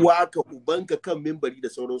zagi uwaka ubanka kan mimbari da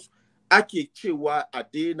sauransu ake cewa a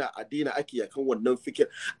daina ake yakan wannan fikir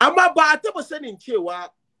amma ba a taba sanin cewa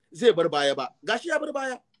zai bar baya ba gashi ya bar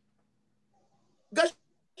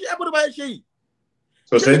baya shi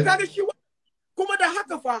sosai kaga shi kuma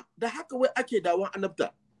da haka wai ake dawon annabta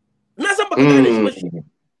na san baka gane shi ba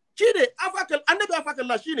shi ne annabi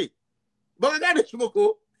afakallah shi ne baka gane shi ba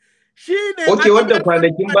ko shi ne wanda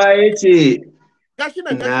kwanakin baya yace ba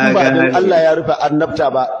don Allah ya rufe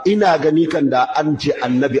annabta ba ina gani kan da an ce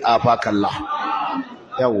annabi afakallah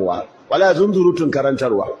yawwa wala zunzurutun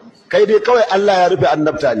karantarwa kai dai kawai Allah ya rufe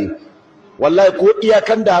annabta ne wallahi ko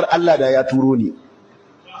iyakan da har Allah da ya turo ni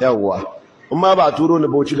yawwa amma ba a turo ni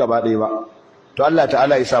Bauchi gaba ɗaya ba to Allah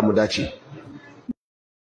ta'ala ya sa mu dace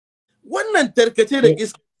wannan tarkace da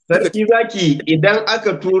iska sarki zaki idan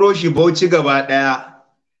aka turo shi Bauchi gaba ɗaya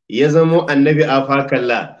ya zamo annabi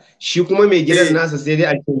afakallah shi kuma mai gidan nasa sai dai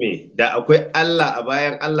a ce me da akwai Allah a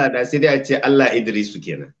bayan Allah da sai dai a ce Allah Idris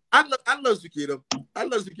kenan Allah su kenan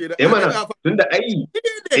mana tunda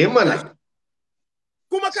ai mana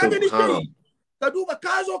kuma ka gani shi ka duba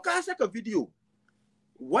ka zo ka saka video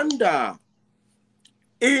wanda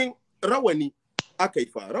rawani aka yi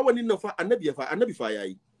fa rawanin nan fa annabi fa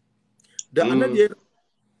yayi da annabi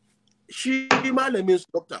shi malamin su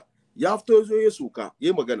doctor ya fito zo ya suka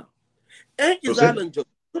yayi magana izalan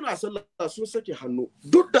suna sallah sun sake hannu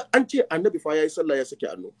duk da an ce annabi fa yayi sallah ya sake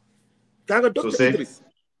hannu kaga Dr. Idris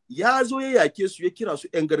ya zo ya yake su ya kira su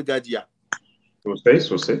ƴan gargajiya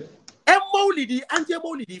sosai ƴan maulidi an je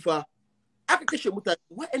maulidi fa aka kashe mutane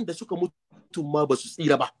waɗanda suka mutu ma ba su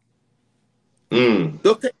tsira ba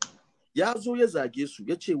Dr. ya zo ya zage su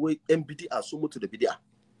ya ce wai ƴan bid'a sun mutu da bid'a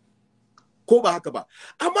ko ba haka ba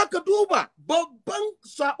amma ka duba babban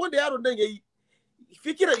sabon da yaron nan yayi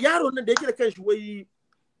fikirar yaron nan da ya kira kanshi wai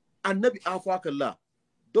annabi afakallah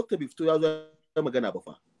Dr. Bifto ya zo ya magana ba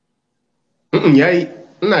fa yayi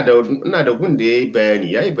ina da gun da yayi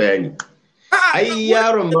bayani ai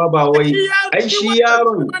yaron ma ba wai ai shi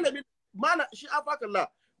yaron mana shi afakallah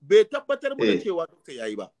bai tabbatar mu da cewa Dr.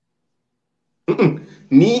 yayi ba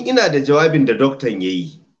ni ina da jawabin da doktan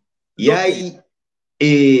yayi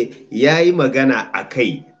yayi magana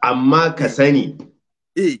akai amma ka sani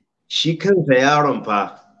shi kansa yaron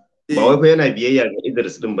fa ba wai fa yana biyayya ga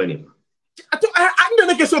Idris din bane to an da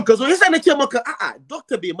nake so ka zo yasa nake maka a'a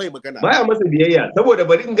doctor bai mai magana baya masa biyayya saboda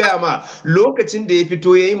bari in gaya ma lokacin da ya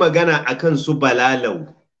fito yayi magana akan su balalau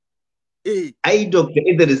ai Dr.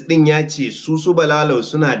 Idris din ya ce su balalau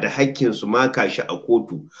suna da hakkin su maka shi a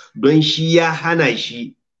kotu don shi ya hana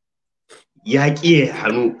shi ya ƙi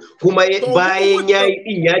hannu kuma bayan yayi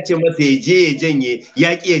din ya ce masa ya je ya janye ya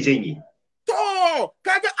ƙi ya janye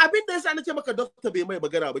kaga abin da yasa nace maka doctor bai mai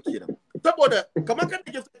magana ba kenan saboda kamar kan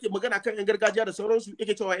da ke magana kan yan gargajiya da sauransu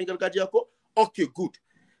yake cewa yan gargajiya ko okay good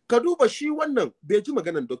ka duba shi wannan bai ji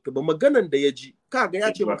maganan doctor ba maganan da ya ji kaga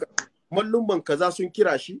ya ce maka mallumman kaza sun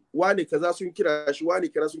kira shi, wane kaza sun kira shi, wane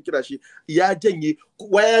kaza sun kira shi, ya janye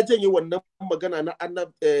wannan magana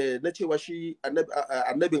na cewa shi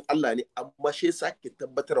annabin Allah ne, amma shi sake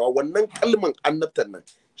tabbatarwa wannan kalman annabtan nan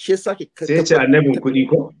shi sake sai ce annabin kuɗi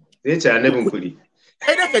ko sai ce annabin kuɗi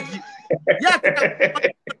kai da kaji ya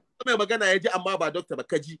mai magana ya ji amma ba doctor ba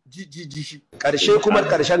kaji ji shi karshe kuma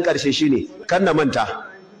karshe shine kan na manta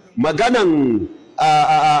maganan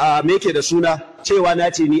me yake da suna cewa na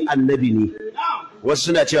ce ni annabi ne, wasu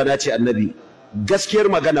suna cewa na ce annabi. Gaskiyar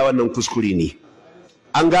magana wannan kuskure ne,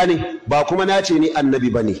 an gane, ba kuma na ce ni annabi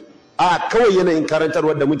ba ne, a kawai yanayin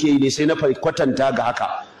karantarwar da muke yi ne sai na kwatanta ga haka.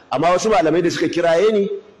 Amma wasu malamai da suka kiraye ni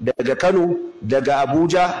daga Kano, daga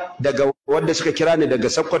Abuja, daga wanda suka kira ni daga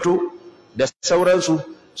Sokoto da sauransu,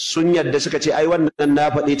 sun yadda suka ce ai wannan na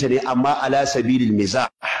faɗe ta ne amma ala sabilil mizah,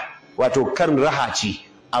 wato kan raha ce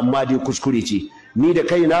amma dai kuskure ce. Ni da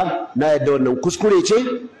kaina na yadda wannan kuskure ce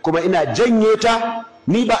kuma ina janye ta.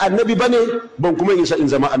 Ni ba annabi bane, ban kuma isa in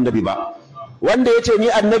zama annabi ba. Wanda yace ni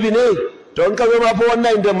annabi ne, to in ka zo ma fa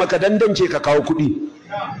wannan inda maka dandance ka kawo kuɗi.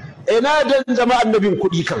 Na dan zama annabin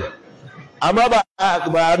kuɗi kan, amma ba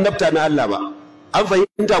annabta na Allah ba. An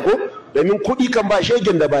fahimta ko? Domin kuɗi kan ba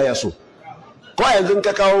shegen da baya so. Ko yanzu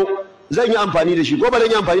ka kawo zan yi amfani da shi ko ba zan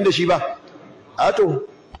yi amfani da shi ba? A to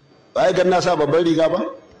ba ga na sa babban riga ba?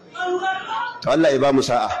 To Allah ya ba mu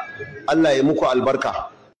sa'a, Allah ya muku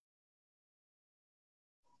albarka.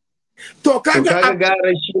 To kaga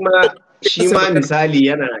gara shi ma misali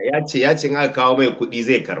ya ce in aka kawo mai kuɗi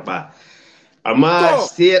zai karba, amma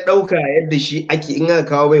sai ya ɗauka yadda shi ake in aka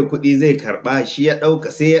kawo mai kuɗi zai karba, sai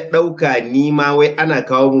ya ɗauka ni ma wai ana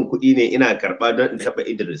kawo min kuɗi ne ina karba don in taɓa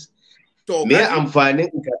Idris. Me amfanin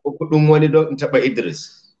in karɓi kuɗin wani don in taɓa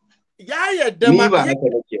Idris? Ya yadda ma ni ba haka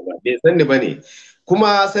nake ba, bai san ni bane.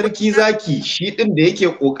 Kuma sarki zaki shi ɗin da yake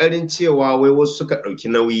ƙoƙarin cewa wai wasu suka ɗauki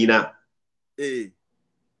nauyi na.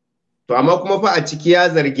 To amma kuma fa a ciki ya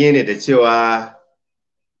zarge ni da cewa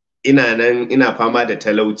ina fama da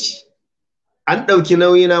talauci. An ɗauki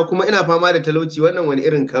nauyi na kuma ina fama da talauci, wannan wani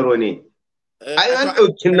irin karo ne? Ai an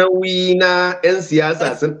ɗauki nauyi na, 'yan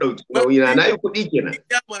siyasa sun ɗauki nauyi na yi kuɗi kenan.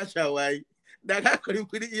 Ya masha wai. Da ka kuri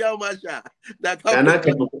kuɗi iya masha. Da na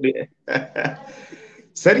karɓi kuɗi.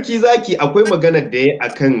 Sarki zaki akwai maganar da ya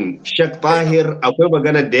akan Sheikh Tahir, akwai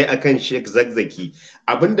maganar da ya akan Sheikh Zakzaki.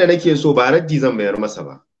 Abinda nake so ba raddi zan bayar masa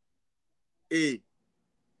ba.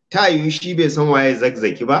 Ta yi shi bai san waye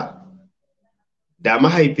Zakzaki ba? Da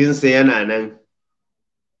mahaifinsa yana nan,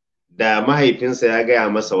 da mahaifinsa ya gaya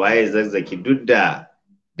masa waye Zakzaki, duk da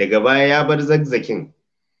daga baya ya bar Zakzakin.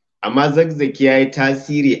 Amma Zakzaki ya yi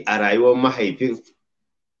tasiri a rayuwar mahaifin.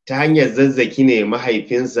 Ta hanyar Zazzaki ne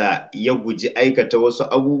mahaifinsa ya guji aikata wasu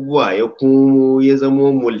abubuwa, ya kuma ya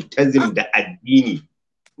zamo multazim da addini.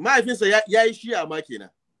 Mahaifinsa ya yi shi'a ma kenan.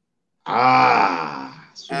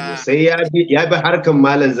 Sosai ya bi harkan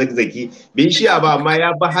malam Zazzaki. Bin shi'a ba, amma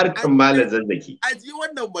ya bi harkan malam Zazzaki. Aji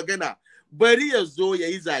wannan magana, bari ya zo ya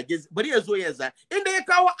yi zage, bari ya zo ya za. Inda ya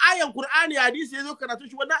kawo ayan Qur'ani hadisi ya zo karatu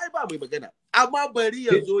shi, wannan ai ba mai magana. Amma bari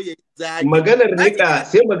ya zo ya yi zage. Maganar nika,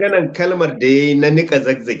 sai maganar kalmar da ya yi na nika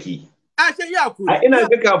Zakzaki. Ina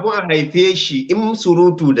ga kafin a haife shi, in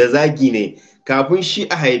surutu da zagi ne, kafin shi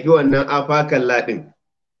a haifi wannan afakan ladin.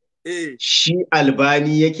 Shi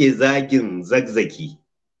Albani yake zagin Zakzaki.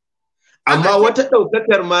 Amma wata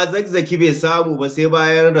ɗaukakar ma Zakzaki bai samu ba sai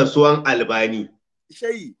bayan rasuwan Albani.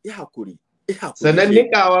 Sannan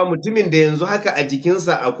nikawa mutumin da yanzu haka a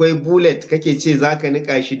jikinsa akwai bullet kake ce zaka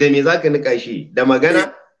nika shi, da me zaka nika shi? Da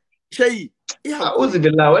magana? A'udhu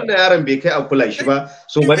billah, wannan yaron bai kai a kula shi ba,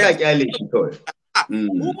 so bari a kyale shi kawai.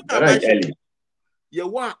 Bari a kyale.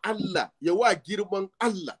 Yawa Allah, yawa girman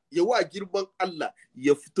Allah,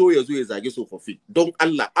 ya fito ya zo ya zage tsofaffi. Don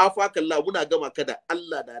Allah, afakallah muna gama ka da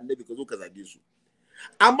Allah da Annabi ka zo ka zage su.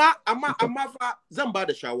 Amma fa zan ba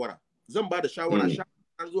da shawara.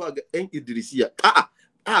 Zuwa ga 'yan Idrisiya.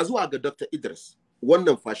 Zuwa ga Dr. Idris.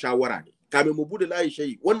 Wannan fa shawara ne. Kamin mu bude layi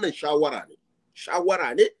shayi, wannan shawara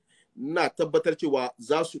ne. Na tabbatar cewa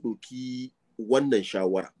za su ɗauki wannan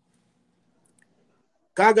shawara.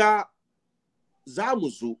 Kaga za mu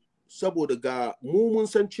zo saboda ga mun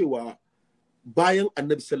san cewa bayan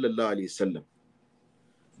Annabi sallallahu alaihi wasallam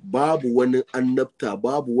babu wani annabta,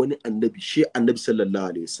 babu wani annabi shi Annabi sallallahu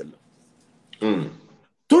alaihi wasallam.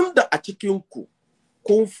 Tunda a cikin ku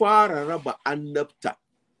kun fara raba annabta,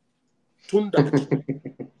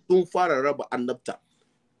 kun fara raba annabta.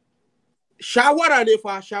 Shawara ne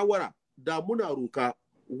fa, shawara da muna roka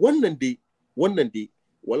wannan dai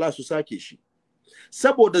wala su sake shi,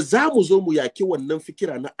 saboda za mu zo mu yaki wannan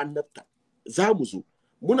fikira na annabta. Za mu zo,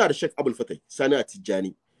 muna da Sheikh Abul Fatai Sani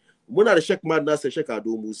Tijjani, muna da Sheikh Mahmud Nasir Sheikh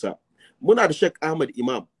Ado Musa, muna da Sheikh Ahmad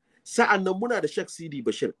Imam, sa'annan muna da Sheikh Sidi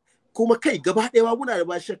Bashir, kuma kai gaba ɗaya muna da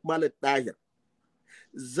ba Sheikh Malam Dahir.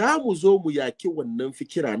 Za mu zo mu yaki wannan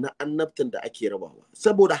fikira na annabtan da ake rabawa,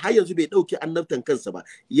 saboda har yanzu bai ɗauki annabtan kansa ba,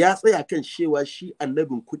 ya tsaya kan cewa shi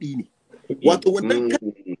annabin kuɗi ne. Wato wannan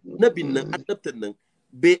annabin nan, annabtan nan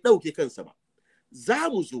bai ɗauke kansa ba. Za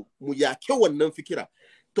mu zo mu yaki wannan fikira.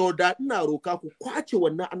 To da ina roka ku kwace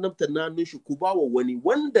wannan annabtan na hannun shi ku ba wa wani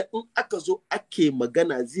wanda in aka zo ake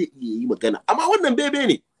magana zai iya yi magana. Amma wannan bebe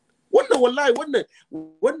ne. Wannan wallahi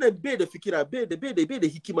wannan bai da fikira, bai da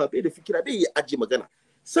hikima, bai da fikira, bai yi aji magana.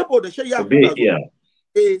 Saboda shi ya kuna zo.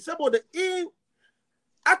 Saboda in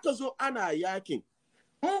aka zo ana yakin,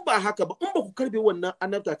 in ba haka ba, in ba ku karbe wannan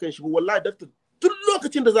annabta kan shi ba, wallahi dakta duk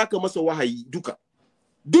lokacin da zaka masa wahayi duka.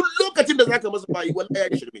 Duk lokacin da zaka masa wahayi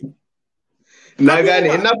wallahi ya shirme. Na gane,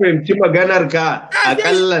 in na fahimci maganar ka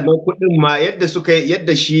akalla na kuɗin ma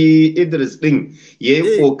yadda shi Idris din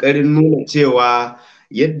yayi kokarin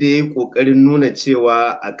nuna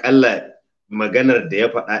cewa akalla maganar da ya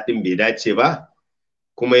faɗa din bai dace ba,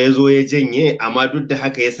 kuma ya zo ya janye, amma duk da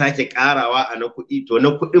haka ya sake karawa a na kuɗi, to na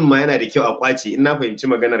kuɗin ma yana da kyau a kwace. In na fahimci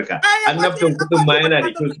maganar ka, annabtan kuɗin ma yana da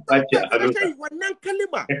kyau su kwace a hannunsa. Wannan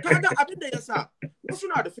kalima kaga abin da yasa wasu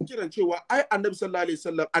na da fikiran cewa ai annabi sallallahu alaihi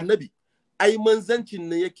wasallam annabi ai manzancin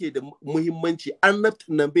nan yake da muhimmanci, annabtan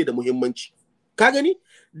nan bai da muhimmanci. Ka gani?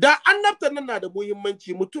 Da annabtan nan na da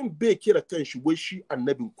muhimmanci, mutum bai kira kanshi wai shi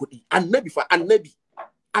annabin kuɗi. Annabi fa annabi.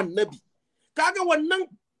 Kaga wannan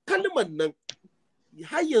kalmar nan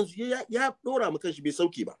har yanzu ya dora mu kanshi bai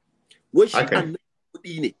sauke ba. Wai shi annabin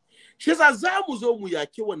kuɗi ne. Shi yasa za mu zo mu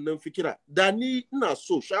yaki wannan fikira. Da ni ina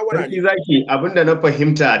so shawara ne. Zaki abinda na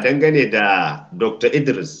fahimta dangane da Dr.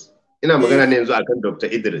 Idris. Ina magana ne yanzu akan Dr.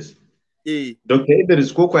 Idris. Dr.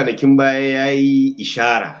 Idris ko kwanakin baya ya yi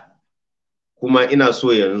ishara, kuma ina so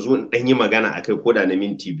yanzu in ɗan yi magana a kai koda na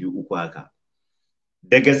minti 2-3 haka.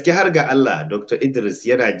 Da gaske har ga Allah, Dr. Idris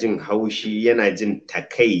yana jin haushi, yana jin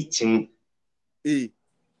takaicin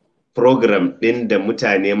program ɗin da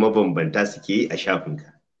mutane mabambanta suke yi a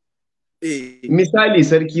shafinka. Misali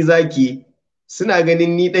sarki zaki suna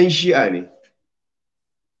ganin ni ɗan shi'a ne,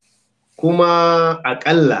 kuma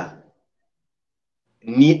aƙalla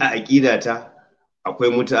ni a aƙidata akwai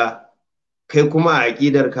mutu'a, kai kuma a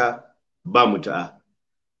aƙidarka ba mutu'a.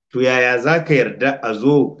 To yaya za ka yarda a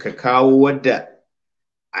zo ka kawo wadda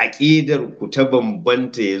aƙidar ku ta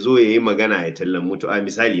bambanta ya zo ya yi magana ya tallan mutu'a?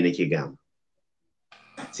 Misali nake gama.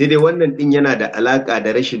 Sai dai wannan ɗin yana da alaƙa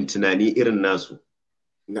da rashin tunani irin nasu.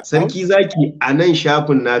 Sarki zaki a nan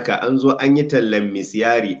shafin naka an zo an yi tallan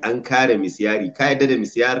misyari, an kare misyari. Ka yarda da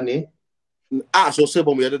misyar ne? A sosai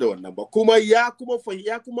ba mu yarda da wannan ba, kuma ya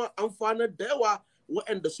kuma amfanar da yawa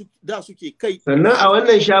waɗanda da suke kai. Sannan a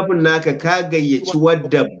wannan shafin naka ka gayyaci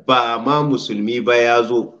wadda ba ma musulmi ba ya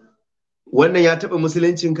zo, wannan ya taɓa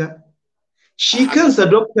musuluncinka? Shi kansa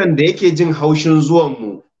doktan da yake jin haushin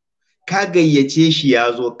zuwanmu, ka gayyace shi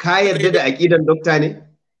ya zo, ka yarda da aƙidan dokta ne?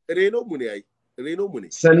 Reno mu ne yayi, reno mu ne.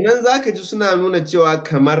 Sannan zaka ji suna nuna cewa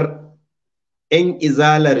kamar 'yan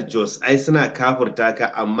izalar Jos ai suna kafurta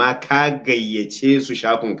ka, amma ka gayyace su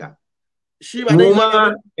shafinka.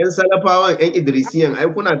 Kuma 'yan salafawan 'yan Idrisiyan ai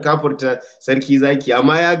kuna kafurta sarki zaki,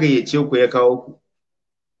 amma ya gayyace ku ya kawo ku.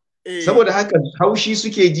 Saboda haka haushi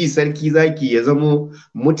suke ji sarki zaki ya zamo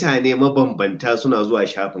mutane mabambanta suna zuwa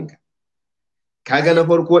shafinka. Kaga na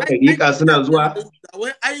farko ɗariƙa suna zuwa,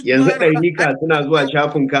 yanzu ɗariƙa suna zuwa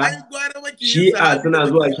shafinka, Shi'a suna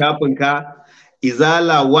zuwa shafinka,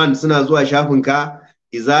 Izala 1 suna zuwa shafinka,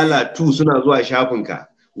 Izala 2 suna zuwa shafinka.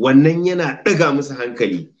 Wannan yana ɗaga musu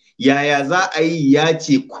hankali. Yaya za a yi ya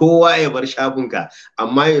ce kowa ya bar shafinka,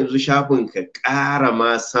 amma yanzu shafinka ƙara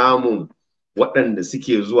ma samun waɗanda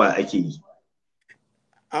suke zuwa ake yi.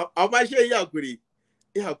 Amma shi yi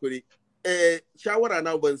hakuri, shawara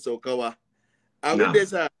na ban saukawa. Abin da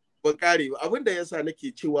yasa ban kare ba, abin da yasa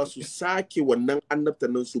nake cewa su sake wannan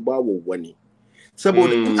annabtan nan su ba wa wani.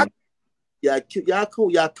 Saboda ya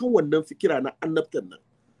kan wannan fikira na annabtan nan,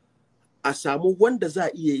 a samu wanda za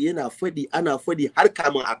a iya yana fadi ana fadi har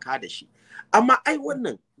kamun a kada shi. Amma ai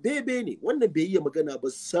wannan bebe ne, wannan bai iya magana ba,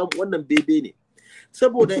 sam wannan bebe ne.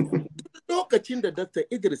 Saboda lokacin da Dr.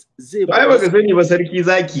 Idris zai ba ka sani ba sarki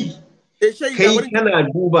zaki, kai kana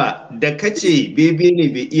duba da kace bebe ne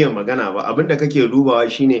bai iya magana ba, abinda kake dubawa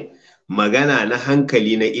shine magana na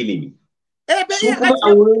hankali na ilimi. Su kuma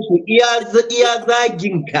a wurin su iya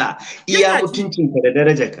zaginka, iya mutuncinka da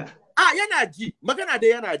darajarka. Yana ji, magana da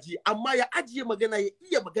yana ji, amma ya ajiye magana ya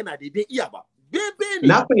iya magana da bai iya ba. Bebe ne.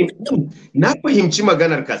 Na fahimci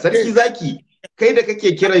maganar ka, sarki zaki. Kai da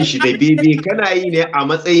kake kiran shi da bebe kana yi ne a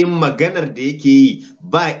matsayin maganar da yake yi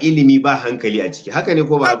ba ilimi ba hankali a ciki. Haka ne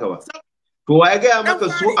ko ba haka ba? To waye gaya maka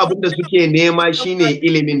su abin da suke nema shine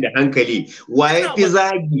ilimin da hankali, waye fi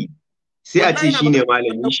zagi sai a ce shine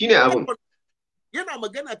malami, shine abin. Yana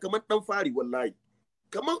magana kamar dan fari wallahi.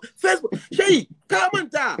 Kamar Facebook, shey ka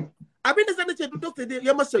manta abin da zan ce doctor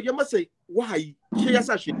ya masa wahayi, shi ya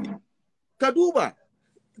sa shi. Ka duba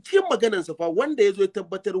cikin maganarsa fa wanda ya zo ya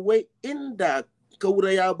tabbatar wai inda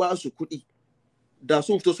Kaura ya ba su kuɗi da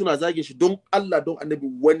sun fito suna zage shi don Allah don Annabi,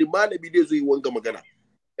 wani malami ne zo yi wanga magana,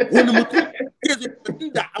 wani mutum ya zo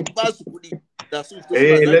inda an ba su kuɗi da sun fito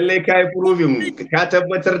suna zage. Lallai ka yi proving, ka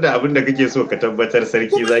tabbatar da abin da kake so ka tabbatar,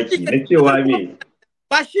 sarki zaki, na cewa me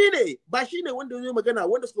ba shi ne wanda zai magana,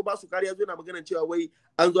 wanda suka ba su kariya zo yana magana cewa wai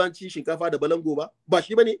an zo an ci shinkafa da balango ba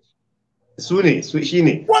shi bane. Shi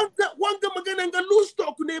ne. Wanga maganan ga loose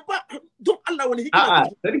talk ne ba, don Allah wani hikima. A'a,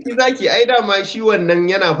 sarki zaki, ai dama shi wannan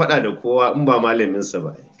yana faɗa da kowa in ba malaminsa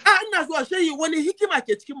ba. Ina zuwa shayi, wani hikima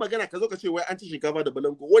ke cikin magana ka zo ka ce wai an ci shinkafa da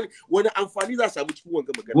balango, wani amfani za a samu cikin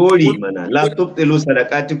wanga magana. Gori mana, la tubtilu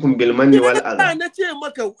sadaqatikum bil manni wal adha. Na ce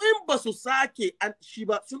maka in ba su sake an shi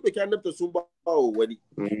ba, sun dauki annabta sun ba wa wani.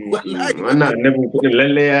 Wannan annabin kudin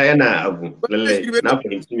lalle yana abu, lalle na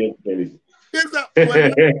fahimci me kuke nufi.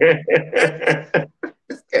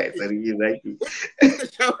 Sarki zaki.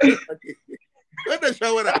 Wannan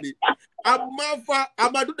shawara ne.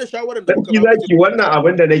 Amma duk da shawaran da sarki zaki, wannan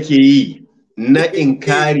abin da nake yi na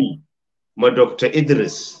inkari ma Dr.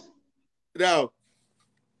 Idris.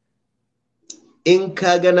 In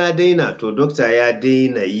ka ga na daina, to dokta ya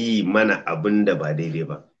daina yi mana abin da ba daidai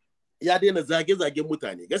ba. Ya daina zage-zagen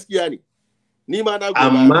mutane, gaskiya ne. Ni ma na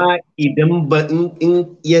amma idan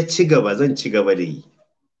in ya ci gaba zan ci gaba da yi.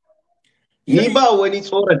 Ni ba wani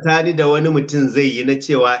tsorata ni da wani mutum zai yi na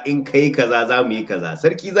cewa in kai kaza za mu yi kaza.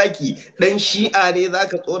 Sarki zaki, dan Shi'a ne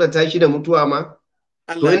zaka tsorata shi da mutuwa ma?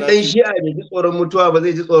 To in dan Shi'a bai ji tsoron mutuwa ba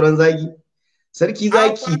zai ji tsoron zagi? Sarki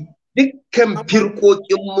zaki, dukkan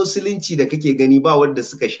firkokin musulunci da kake gani ba wanda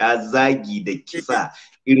suka sha zagi da kisa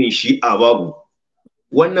irin Shi'a babu.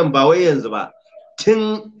 Wannan ba wai yanzu ba,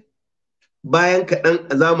 tun bayan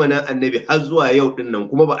kaɗan a zamanin Annabi har zuwa yau ɗin nan,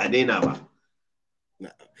 kuma ba a daina ba.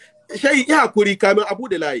 Shai ya hakuri kamin abu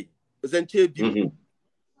da layi zance biyu.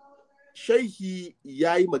 Shaihi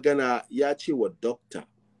ya yi magana ya ce wa dokta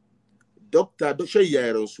shai ya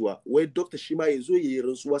yi rantsuwa, wai dokta shi ma ya zo ya yi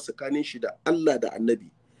rantsuwa tsakanin shi da Allah da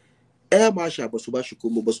Annabi. Masha ba su ba shi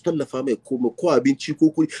komai, ba su tallafa mai komai ko abinci ko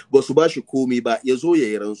kuri, ba su ba shi komai ba, ya zo ya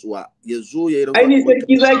yi rantsuwa, Aini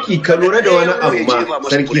sarki zaki, ka lura da wani abu ma,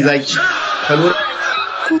 sarki zaki.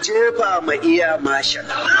 Ku jefa ma iya masha.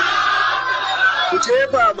 Ku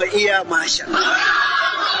jefa ma iya masha.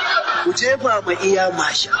 Ku jefa ma iya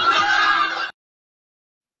masha.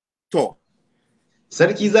 To,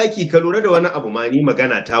 sarki zaki, ka lura da wani abu ma, ni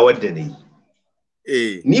magana ta wadda na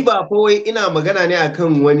yi. Ni ba kawai ina magana ne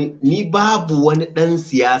akan wani, ni babu wani ɗan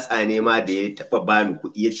siyasa ne ma da ya taɓa bani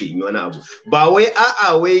kuɗi ya ce in yi wani abu. Ba wai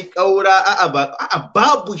a'a wai ƙaura a'a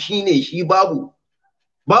babu shi ne shi babu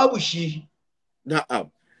shi. Na'am.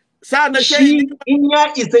 Shi in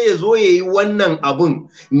ya isa ya zo ya yi wannan abun,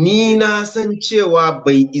 ni na san cewa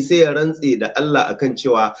bai isa ya rantse da Allah akan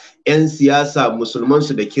cewa 'yan siyasa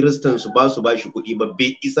musulmansu da kiristansu ba su ba shi kuɗi ba,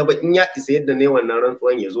 bai isa ba. In ya isa yadda ne wannan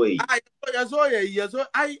rantsuwan ya zo ya yi. Ya zo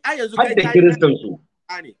yanzu kai da kiristansu.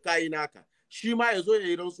 Kayi naka. Shi ma ya zo ya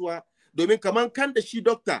yi rantsuwa, domin kaman kan da shi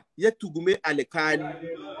dokta ya tugume alkali.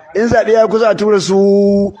 In zaɓe ya kusa a tura su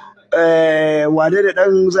wane da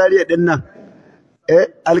ɗan zariya ɗin nan.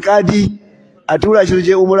 Alkadi a tura shi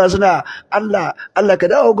je umra suna Allah ka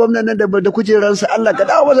dawo gwamnan nan da kujeransa, Allah ka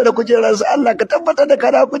dawo masa da kujeransa, Allah ka tabbatar da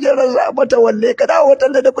ka dawo kujeransa, mata walle ka dawo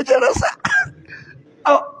watan da kujeransa.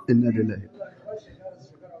 Inna lillahi.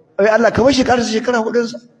 Allah ka bar shekara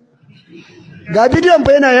hudunsa. Ga bidiyon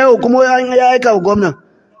fa yana yawo kuma ya aika wa gwamnan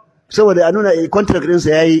saboda a nuna contract ɗinsa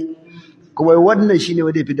ya yi, kuma wannan shine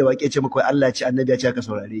wanda ya fi da waƙe ce maka Allah ya ci annabi ya ce aka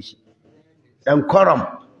saurare shi. Dan koram.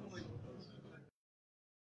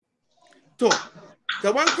 To,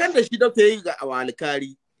 kamar kan da shi dokta ya yi ga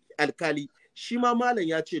alkali, shi ma malam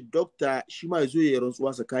ya ce dokta shi ma ya zo ya yi rantsuwa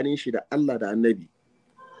tsakanin shi da Allah da Annabi.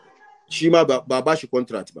 Shi ma ba shi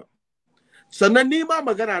contract ba. Sannan ni ma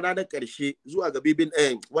magana na ƙarshe zuwa ga bibin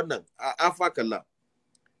wannan afakalla.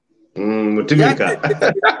 Mutumin ka.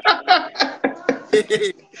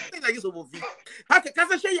 Haka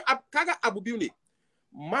kasa shi kaga abu biyu ne.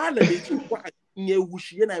 Malami ce in ya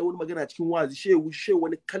wushi yana yi wani magana cikin wazi, shi ya wushi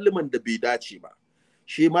wani kalman da bai dace ba,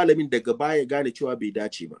 shi malamin daga baya gane cewa bai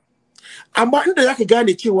dace ba. Amma inda zaka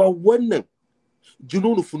gane cewa wannan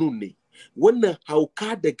jununu funun ne, wannan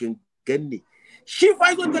hauka da gangan ne, shi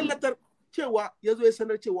fa yazo tallatar cewa yazo ya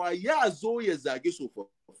sanar cewa ya zo ya zage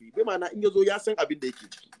tsofaffi, bai ma'ana in yazo ya san abin da yake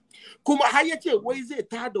ciki. kuma har ya ce wai zai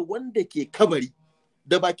tada wanda ke kabari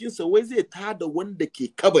da bakinsa, wai zai tada wanda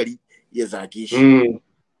ke kabari ya zage shi.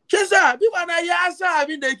 Shi sa bi mana ya sa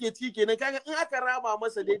abin da yake ciki kenan, kaga in aka rama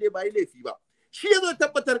masa daidai ba yi laifi ba, shi ya zo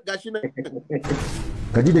tabbatar gashi nan.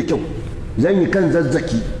 Ka ji da kyau, zan yi kan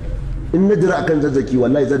zazzaki, in na jira akan zazzaki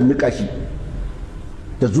wallahi zan nika shi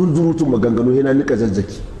da zunzurutun maganganu, yana nika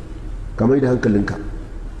zazzaki kamar da hankalinka.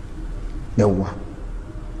 Yawwa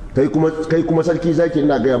kai kuma sarki zaki,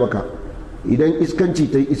 ina gaya maka idan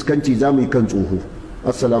iskanci ta yi iskanci za mu yi kan tsoho.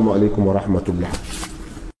 Assalamu alaikum wa rahmatullah.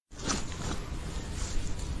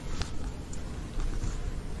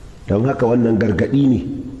 don haka wannan gargadi ne,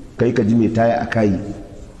 kai ka ji mai taya a kayi.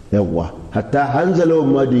 Yawwa hatta hanzalawan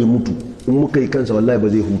ma da ya mutu in muka yi kansa wallahi ba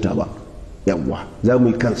zai huta ba. Yawwa za mu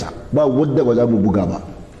yi kansa, ba wadda ba za mu buga ba.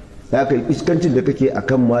 Ya kai iskancin da kake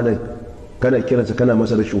akan malam kana kiransa kana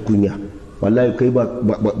masa rashin kunya, wallahi kai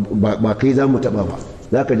ba kai za mu taba ba,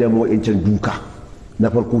 za ka ja mu wa'incan duka na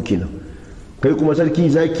farko kenan. Kai kuma sarki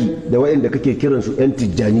zaki da wa'inda kake kiransu 'yan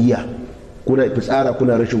tijjaniya, kuna fitsara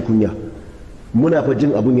kuna rashin kunya, muna fa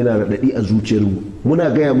jin abun yana raɗaɗi a zuciyarmu. Muna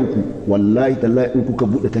gaya muku wallahi tallahi in kuka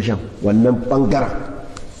buɗe tashan wannan ɓangaren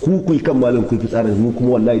ku kuyi kan malam ku fitsarin, mu kuma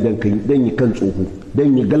wallahi dan yi kan tsoho,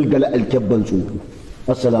 dan yi galgala alkyabban tsoho.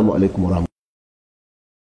 Assalamu alaikum warahmatullahi.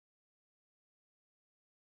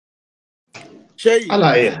 Shayi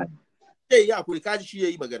ya kuri kaji shi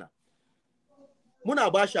yayi magana. Muna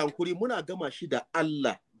ba shi hankuri, muna gama shi da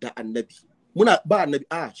Allah da Annabi. Muna ba Annabi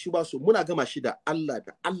shi ba so, muna gama shi da Allah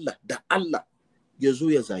da Allah da Allah. Ya zo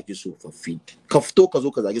ya zagi tsofaffi, ka fito ka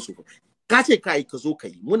zo ka zagi tsofaffi, ka ce ka yi ka zo ka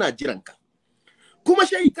yi, muna jiran ka. Kuma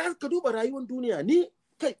shayi ka duba rayuwar duniya, ni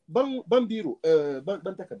kai ban biro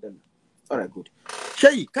ban takardar nan. Alright good.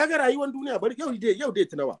 Shayi kaga rayuwar duniya, bari yau dai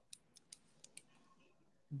tunawa.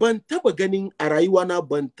 Ban taba ganin a rayuwana,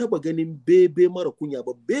 ban taba ganin bebe mara kunya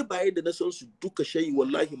ba. Bebaye da na san su duka shayi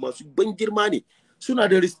wallahi masu ban girma ne, suna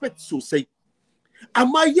da respect sosai.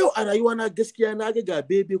 Amma yau a rayuwana gaskiya na ga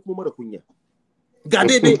bebe kuma mara kunya. Ga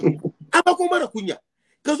bebe amma kuma mara kunya.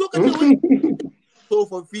 Ka zo ka ce wani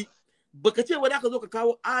tsofaffi, baka ce wani ka zo ka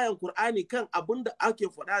kawo ayan Qur'ani kan abinda ake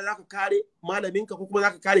faɗa zaka kare malaminka ko kuma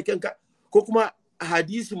zaka kare kanka ko kuma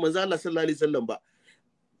hadisi manzo Allah sallallahu alaihi wasallam ba.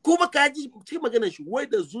 Kuma ka ji ce maganar shi wai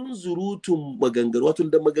da zunzurutun maganganu, wato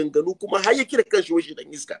da maganganu kuma har ya kira kanshi wai shi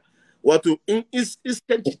dan iska. Wato in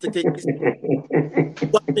iskanci ta kai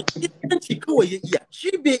wato iskanci kawai ya iya,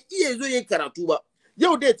 shi bai iya zo yayin karatu ba.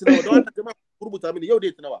 Yau dai tunawa da wannan jama'a rubuta mini, yau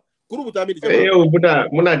dai tunawa ku rubuta mini jama'a. Yau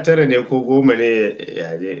muna tara ne ko goma ne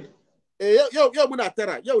yaje? Yau muna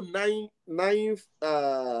tara, yau 9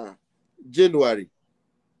 January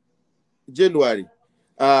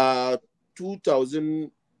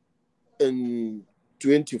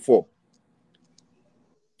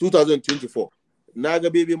 2024 na ga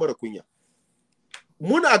bebe mara kunya.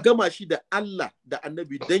 Muna gama shi da Allah da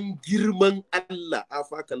Annabi dan girman Allah,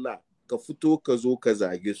 afakallah ka fito ka zo ka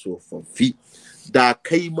zage tsofaffi, da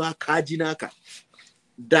kai ma ka ji naka,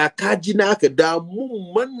 da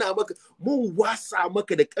mun manna maka, mun wasa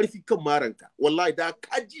maka da ƙarfi kan maranka, wallahi da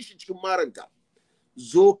ka ji shi cikin maranka.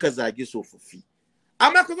 Zo ka zage tsofaffi,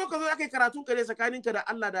 amma ka zo aka yi karatun ka ne tsakaninka da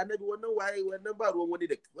Allah da Annabi, wannan waye, wannan ba ruwan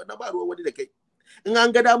wani da kai. In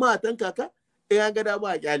an ga dama a tanka ka, in an ga dama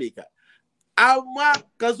a kyale ka, amma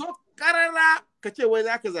ka zo karara ka ce wai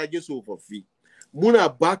za ka zage tsofaffi. Muna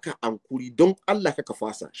baka ankuri don Allah ka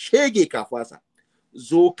fasa, shege ka fasa.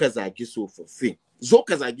 Zo ka zage tsofaffin, zo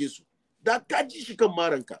ka zage su, da ka ji shi kan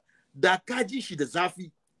maranka, da ka ji shi da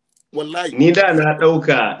zafi. Wallahi ni da na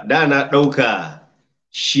ɗauka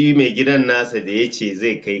shi mai gidan nasa da ya ce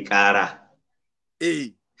zai kai ƙara,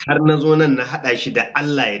 har na zo nan na haɗa shi da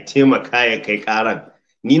Allah ya taimaka ya kai ƙaran.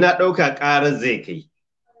 Ni na ɗauka ƙarar zai kai,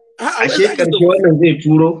 ashe ƙarshe wannan zai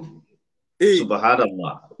turo.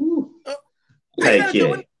 Subhanallah.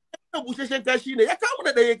 Wannan busheshen kashi ne ya kawo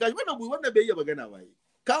mana ɗaya kashi, wannan bai iya magana ba.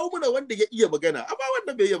 Kawo mana wanda ya iya magana, amma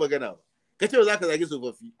wannan bai iya magana ba. Ka ce za ka zagi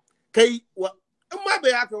tsofaffi, kai in ma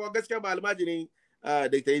bai haka wa gaskiya ba almajirin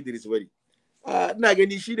Dr.Idris bari. Ina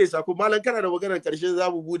gani shi ne sako. Malam kana da maganar karshe za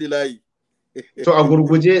mu bude layi. To a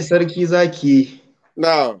gurguje sarki zaki,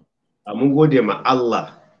 na mun gode ma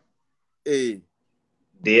Allah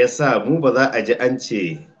da ya sa mu ba za a ji an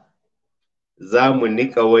ce za mu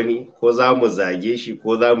nika wani ko za mu zage shi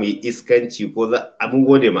ko za mu yi iskanci ko mun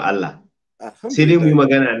gode ma Allah. Sai dai mu yi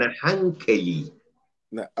magana na hankali.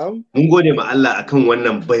 Mun gode ma Allah akan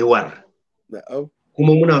wannan baiwar.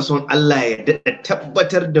 Kuma muna son Allah ya daɗa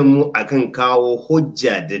tabbatar da mu akan kawo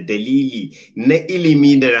hujja da dalili na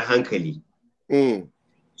ilimi da na hankali.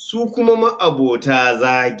 Su kuma ma'abota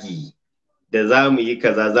zagi da za mu yi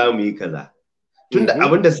kaza za mu yi kaza. tunda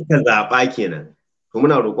abin da suka zaɓa kenan to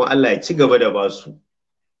muna roƙon Allah ya ci gaba da ba su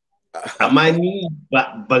amma ni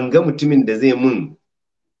ban ga mutumin da zai mun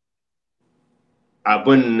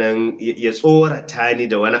abin nan ya tsorata ni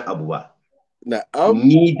da wani abu ba.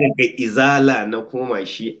 Ni daga izala na koma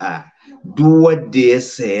shi'a duk wanda ya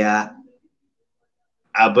saya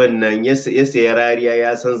abin nan ya saya rariya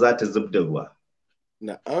ya san za ta zub da ruwa.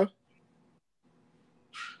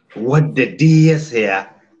 Wadda dai ya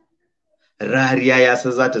saya rariya ya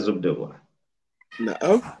san za ta zub da ruwa.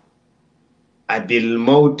 Abil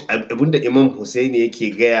maut abinda Imam Hussein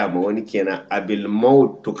yake gaya ma wani kenan abil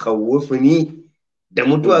maut tukhawwifuni da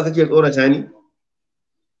mutuwa kake tsorata ni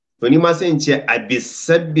to ni ma sai in ce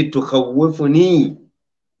abisabbi tukhawwifuni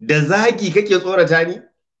da zagi kake tsorata ni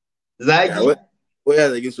zagi waya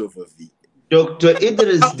zagi tsofaffi. Dr.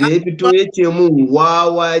 Idris da ya fito ya ce mun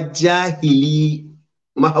wawa jahili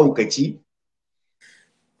mahaukaci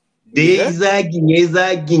da ya yi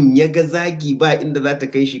zagin ya ga zagi ba inda za ta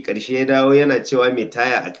kai shi ƙarshe ya dawo yana cewa mai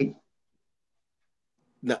taya a kai.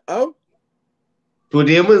 Na'am. To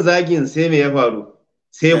da ya mun zagin sai me ya faru?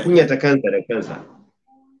 Sai ya kunyata kansa da kansa.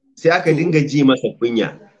 Sai aka dinga ji masa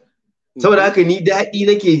kunya. Saboda haka ni daɗi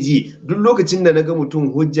nake ji duk lokacin da na ga mutum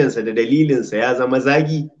hujjansa da dalilinsa ya zama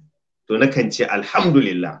zagi to nakan ce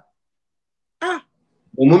alhamdulillah.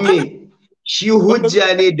 Domin me shi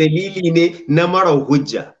hujja ne dalili ne na mara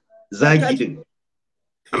hujja. Zagi din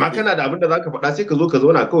amma kana da abin da zaka faɗa sai ka zo ka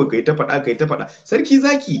zauna kawai kai ta faɗa sarki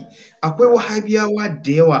zaki akwai wahabiyawa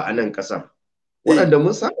da yawa a nan ƙasar waɗanda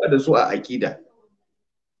mun saba da su a aƙida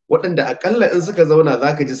waɗanda akalla in suka zauna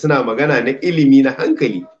zaka ji suna magana na ilimi na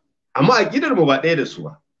hankali amma aƙidar mu ba ɗaya da su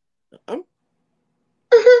ba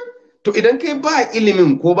to idan kai ba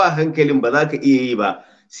ilimin ko ba hankalin ba za ka iya yi ba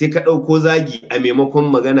sai ka ɗauko zagi a maimakon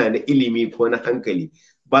magana na ilimi ko na hankali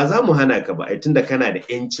ba za mu hana ka ba ai tunda kana da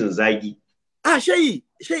yancin zagi shayi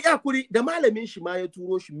ya kuri da malamin shi ma ya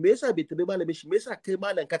turo shi me yasa bai tabe malamin shi me yasa kai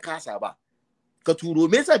malam ka kasa ba ka turo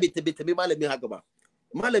me yasa bai tabe malamin haka ba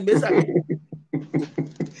malam me yasa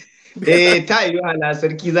ta yi hala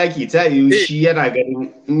sarki zaki ta yi shi yana ganin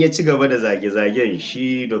in ya ci gaba da zage-zagen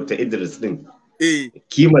shi Dr. Idris din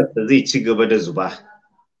kimarsa zai ci gaba da zuba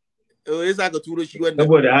yasa ka turo shi wannan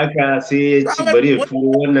saboda haka sai ya ci bari ya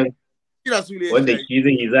turo wannan wanda ki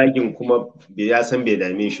zai yi zagin kuma ya san bai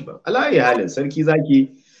dame shi ba alayi halin sarki zaki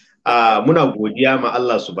muna godiya ma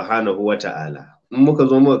Allah subhanahu wa ta'ala in muka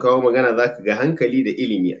zo muka kawo magana zaka ga hankali da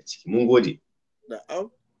ilimi a ciki mun gode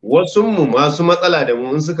wasu mu masu matsala da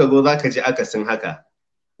mu in suka zo zaka ji akasin haka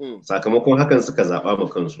sakamakon hakan suka zaba ma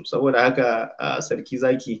kansu saboda haka sarki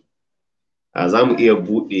zaki za mu iya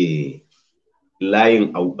buɗe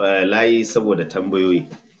layi saboda tambayoyi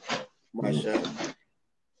masha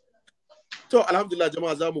to alhamdulillah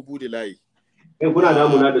jama'a za mu bude layi kuna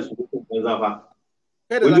damuna da su kun zafa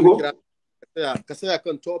kai da zaka kira ka saya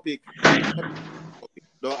kan topic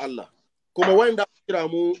don Allah kuma wanda kira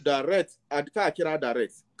mu direct ka kira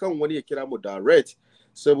direct kan wani ya kira mu direct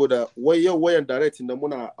saboda yau wayan direct da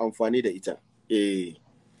muna amfani da ita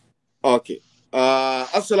okay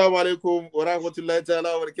assalamu alaikum wa rahmatullahi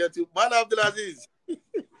ta'ala wa barakatuh Malam Abdulaziz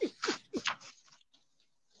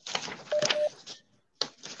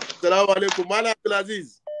Assalamu alaikum Malam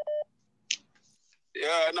Abdulaziz.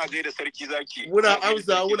 Ya ina gaida sarki zaki. Muna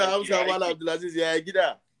amsa Malam Abdulaziz ya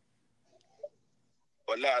gida.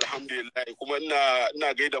 Wallahi alhamdulillah kuma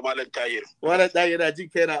ina gaida Malam Tahir. Malam Tahir yana jin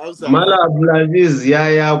kai na amsa. Malam Abdulaziz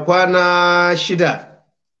ya kwana 6.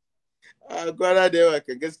 Kwana da yawa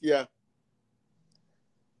kan gaskiya.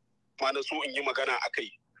 Ma na so in yi magana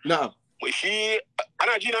akai. Na'am. Shi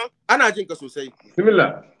ana jina? Ana jin ka sosai.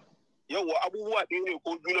 Bismillah. Yawwa abubuwa ɗaya ne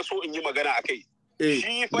ko biyu na so in yi magana a kai.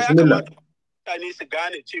 Shi fa ya Bismillah. kamata mutane su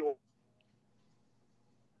gane cewa.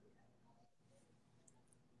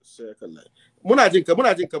 Muna jin ka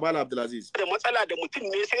Malam Abdulaziz. Da matsala da mutum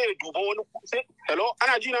ne sai ya duba wani sai hello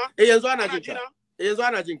ana jina? Yanzu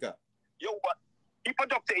ana jin ka. Yawwa Ifa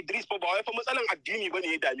Dr. Idris ba wai fa matsalan addini bane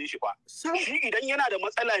ya dame shi ba. Shi idan yana da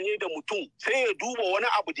matsala ne da mutum sai ya duba wani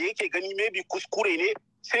abu da yake gani maybe kuskure ne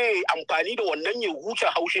sai amfani da wannan ya huce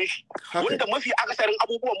haushin shi wanda mafi akasarin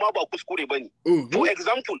abubuwan ma ba kuskure ba ne. For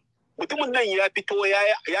example, mutumin nan ya fito ya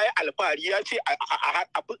yi alfahari ya ce a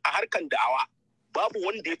harkan da'awa babu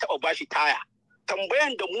wanda ya taba bashi taya.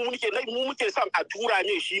 Tambayan da mu muke son a tura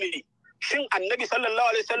ne shine shin annabi sallallahu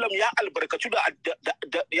alaihi wasallam ya albarkatu da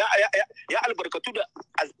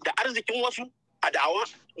arzikin wasu a da'awa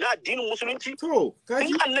na addinin musulunci?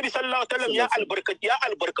 In annabi sallallahu alaihi wasallam ya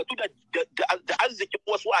albarkatu da arzikin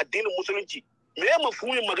wasu a addinin musulunci, me ya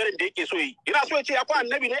mafhumin maganar da yake so yi? Yana so ya ce ya kwa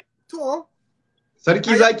annabi ne?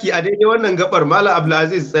 Sarki zaki a daidai wannan gabar Malam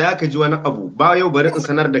Abdulaziz tsaya ka ji wani abu ba yau bari in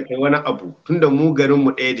sanar da kai wani abu tunda mu garin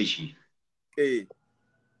mu ɗaya da shi.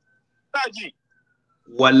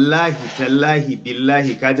 Wallahi tallahi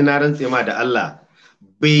billahi ka ji na rantse ma da Allah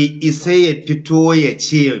bai isa ya fito ya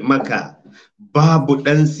ce maka babu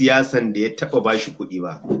ɗan siyasan da ya taɓa bashi kuɗi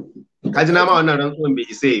ba. Ka ji na ma wannan rantsuwan bai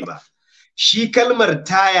isa yi ba. Shi kalmar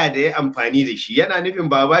taya da ya amfani da shi yana nufin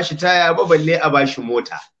ba a bashi taya ba balle a bashi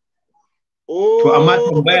mota. To amma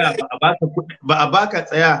tambaya ba a baka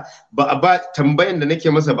tsaya ba a ba tambayan da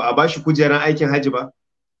nake masa ba a bashi kujeran aikin haji ba.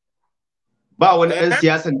 Ba wani ɗan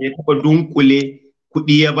siyasan da ya taɓa dunkule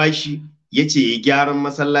kuɗi ya bashi ya ce ya gyaran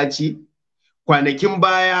masallaci. Kwanakin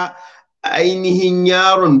baya ainihin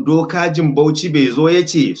yaron dokajin Bauchi bai zo ya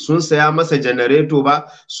ce sun saya masa janareto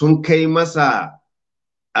ba sun kai masa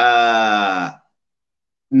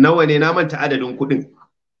nawa ne na manta adadin kuɗin.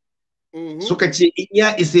 Suka ce in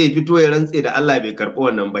ya isa ya fito ya rantse da Allah bai karɓi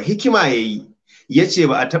wannan ba hikima ya yi ya ce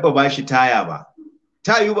ba a taɓa bashi taya ba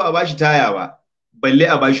tayu ba a bashi taya ba balle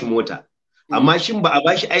a bashi mota amma shin ba a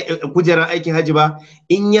bashi kujerar aikin haji ba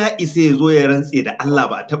in ya isa ya zo ya rantse da Allah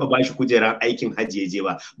ba a taɓa bashi kujerar aikin haji ya je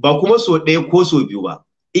ba kuma so ɗaya ko so biyu ba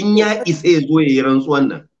in ya isa ya zo ya yi rantsuwan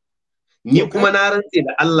nan ni kuma na rantse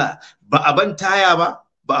da Allah ba a ban taya ba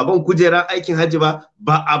a ban kujerar aikin haji ba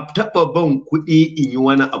a taɓa ban kuɗi in yi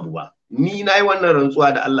wani abu ba ni na yi wannan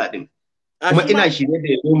rantsuwa da Allah ɗin kuma ina shirye da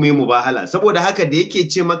ya zo mu yi mubahala saboda haka da yake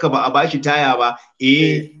ce maka ba a bashi taya ba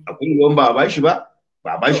akwai yawan ba a bashi ba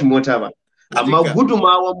a bashi mota ba amma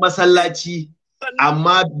gudumawan masallaci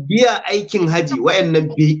amma biya aikin haji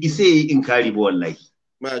wayannan bai isa yi inkari ba wallahi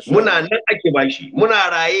muna nan ake bashi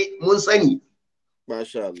muna raye mun sani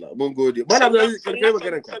masha Allah mun gode malam da kai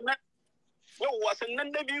magana ka yauwa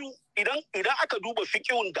sannan na biyu idan aka duba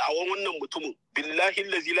fiqhun da'awan wannan mutumin billahi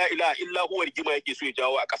allazi la ilaha illa huwa rigima yake so ya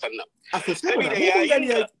jawo a kasar nan saboda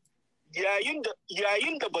yayin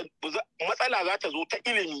da matsala za ta zo ta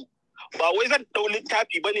ilimi ba wai zan dau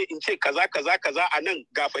littafi bane in ce kaza a nan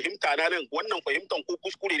ga fahimta na nan wannan fahimtan ko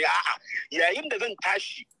kuskure ne a'a yayin da zan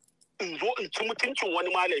tashi in zo in ci mutuncin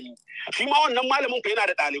wani malami shi ma wannan malamin fa yana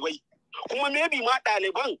da ɗalibai kuma maybe ma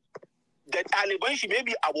ɗaliban da ɗaliban shi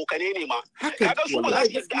maybe abokane ne ma kaga su ba za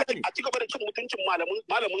su yadda a ci gaba da cin mutuncin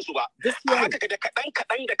malamin su ba a haka da kaɗan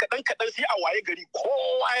sai a waye gari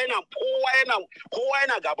kowa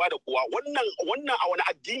yana gaba da kowa wannan a wani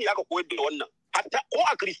addini aka koyar da wannan hatta ko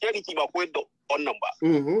a Christianity ba koyar da wannan ba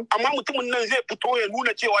amma mutumin nan zai fito ya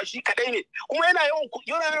nuna cewa shi kadai ne kuma yana yawan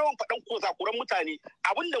faɗan kusakuran mutane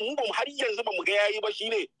abinda mu ba mu har yanzu ba mu ga yayi ba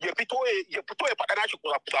shine ya fito ya faɗa nashi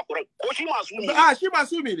kusakuran ko shi masu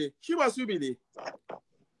ne shi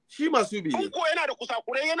masu bi ne ko yana da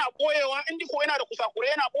kusakurai yana koyewa indi ko yana da kusakurai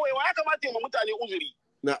yana koyewa ya kamata ya ma mutane uzuri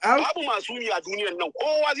babu masu a duniyar nan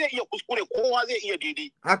kowa zai iya kuskure kowa zai iya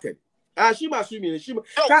daidai haka shi masu ne shi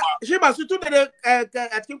masu tun da a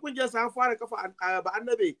cikin kungiyar sa an fara kafa ba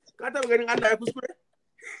annabi ka taba ganin Allah ya kuskure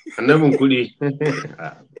annabin kuɗi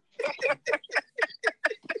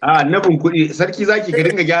annabin kuɗi sarki zaki ka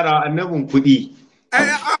dinga gyarawa annabin kuɗi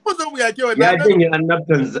ya janye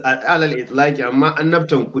annabtan alal itlaki amma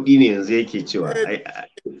annabtan kuɗi ne yanzu yake cewa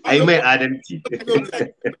ai mai adalci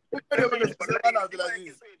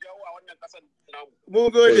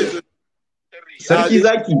sarki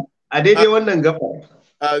zaki a daidai wannan gaba.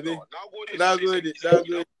 Na gode.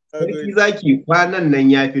 Sarki zaki kwanan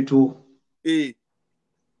nan ya fito.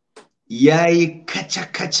 Ya yi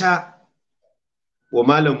kaca-kaca wa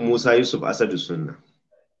Malam Musa Yusuf Asadu Sunna.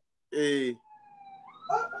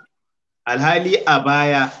 Alhali a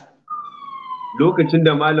baya lokacin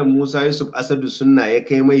da Malam Musa Yusuf Asadu Sunna ya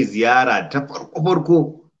kai mai ziyara ta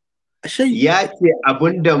farko. Ya ce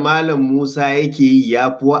abinda Malam Musa yake yi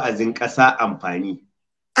ya fi wa'azin ƙasa amfani.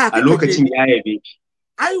 A lokacin ya yabe shi.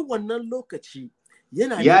 Ai wannan lokaci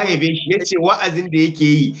yana ya yabe shi ya ce wa'azin da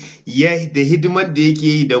yake yi da hidimar da yake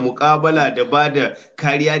yi da muƙabala da ba da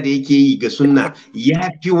kariya da yake yi ga sunna ya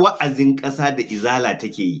fi wa'azin ƙasa da izala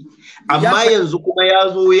take yi. Amma yanzu kuma ya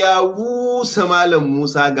zo ya rusa Malam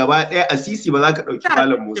Musa gaba ɗaya a sisi ba za ka ɗauki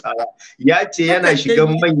Malam Musa ba. Ya ce yana shigan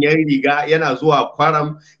manyan riga yana zuwa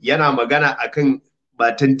kwaram yana magana akan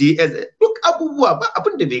batan DS duk abubuwa ba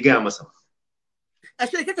abin da bai gaya masa ba.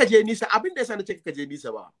 Ashe kaka je nisa abin da yasa nace kaka je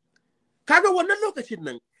nisa ba kaga wannan lokacin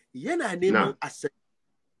nan yana neman a san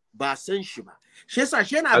ba san shi ba shi yasa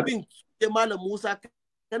shi yana bin Malam Musa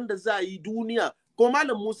kan da za yi duniya ko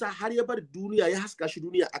Malam Musa har ya bar duniya ya haska shi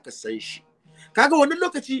duniya aka san shi kaga wannan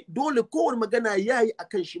lokaci dole kowane magana yayi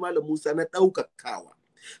akan shi Malam Musa na daukakawa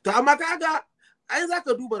to amma kaga ai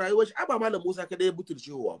zaka duba rayuwar shi ba Malam Musa kada ya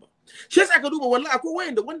butulcewa ba shi yasa ka duba wallahi akwai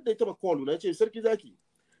wanda ya taba call na ce sarki zaki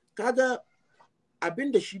kaga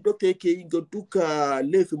abinda shi dokta yake yi ga duka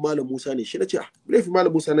laifin Malam Musa ne. Shi na ce, laifin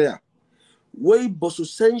Malam Musa na ya. Wai ba su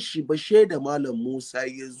san shi ba, shaida Malam Musa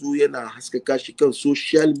ya zo yana haskaka shi kan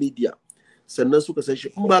social media. Sannan suka san shi.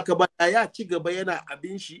 In ba ka ba, ya ci gaba yana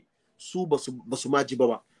abin shi, su ba su ma ji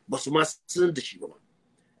ba. Ba su ma san da shi ba.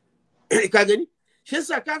 Ka gani? Shi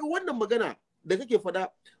yasa kaga wannan magana da kake fada,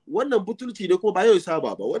 wannan butulci ne kuma ba yau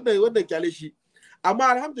saba ba. Wannan kyale shi. Amma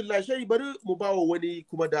alhamdulillah shai bari mu bawa wani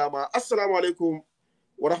kuma dama. Assalamu alaikum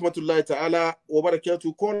wa rahmatullahi ta'ala wa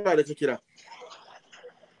barakatuh. Kola da ka kira.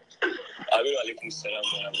 Amin alaikum salam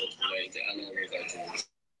wa rahmatullahi ta'ala wa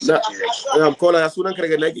barakatuh. Na kola ya sunan ka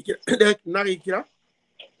daga na kira?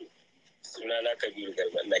 Sunana Kabiru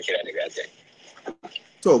Garba na kira daga Azai.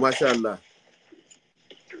 To masha Allah.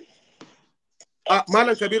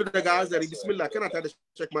 Malam Kabiru daga Azari, bismillah, kana ta da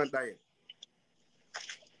Sheikh Man Daye.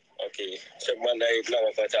 Okay, Sheikh Man Daye, ina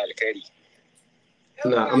mafata alkhairi.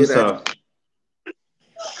 Ina amsa.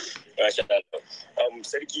 Masha Allah.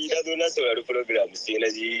 Sarki na zo na saurari program sai na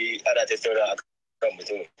ji ana tattauna a kan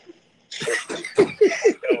mutum.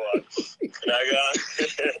 Yawa, na ga.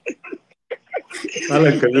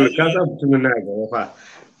 Malam Kabiru, ka sa mutumin na gaba fa.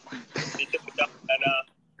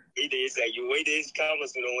 Wai da ya zagi, wai da ya kama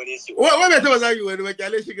sunan wani ce. Wai bai taba zagi wani ba,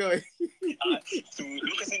 kyale shi kawai. To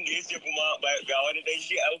lokacin da ya ce kuma ga wani dan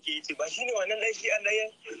shi a uke yace ba shine wannan dan shi an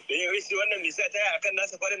nan da ya yi wannan mai sa taya akan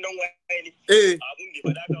nasa farin nan waye ne. Abun bai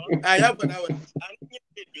faɗa ka ba. Ya faɗa wannan.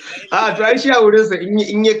 To ai shi a wurin sa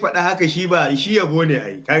in ya faɗa haka shi ba shi yabo ne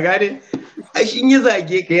ai. Ka gane? Ai shi in ya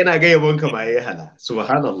zage ka yana ga yabon ka ma yayi hala.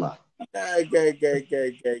 Subhanallah. Gai.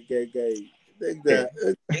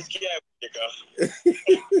 Gaskiya ka.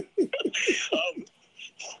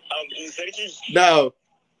 Sarki. Now.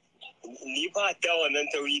 Ni ba ta wannan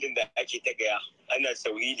tauhidin da ake ta gaya ana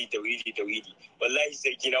tauhidi wallahi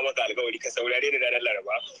sarki na maka alƙawari ka saurare ni ranar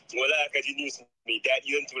Laraba wallahi ka ji news mai daɗi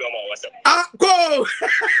zan tura ma WhatsApp ko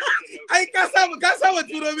ai ka samu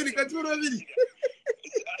turo mini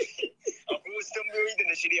akwai wasu tambayoyi da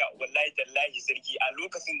na shirya wallahi tallahi sarki a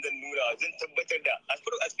lokacin zan nuna zan tabbatar da a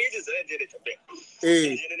pages zan je da tambaya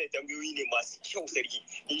ne tambayoyi ne masu kyau sarki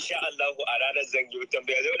insha Allah a ranar zan yi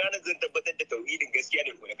tambaya ranar zan tabbatar da tauhidin gaskiya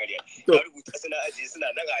ne ko na ƙarya na rubuta suna aje suna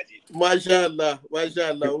nan aje masha Allah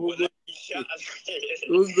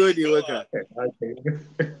mun gode maka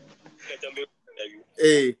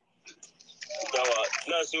yawa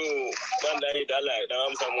na so ban da da Allah ya dan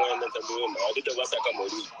amsa mu wannan tambayoyin da duk da ba sa kan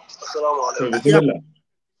maudu'i assalamu alaikum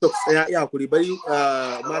to tsaya ya kuri bari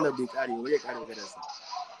malam bai kare wai ya kare gadan sa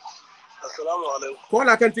assalamu alaikum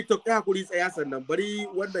kola kan TikTok ya kuri tsaya sannan bari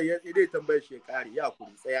wanda ya dai tambayar shi ya kare ya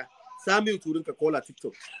kuri tsaya sami turin ka kola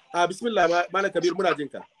TikTok bismillah malam Kabir muna jin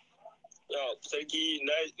ka sarki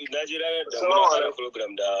na ji ranar da muna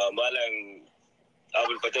program da malam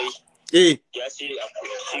Abul Fatai ya ce shi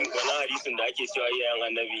wani hadisin da ake cewa iyayen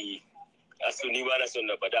annabi asuni ba na son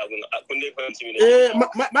na faɗa abin kun dai fahimci mene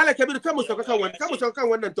malam Kabir kan mu sauka kan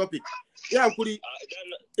wannan topic ya hakuri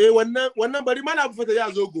wannan bari malam Abul Fatai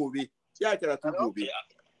ya zo gobe ya karatu gobe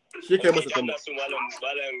shi kai masa tambaya su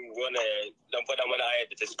malam gona dan faɗa mana ayar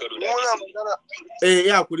da ta shikaru da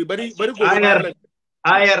ya hakuri bari gobe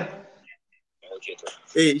ayar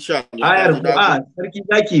insha Allah ayar sarki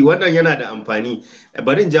zaki wannan yana da amfani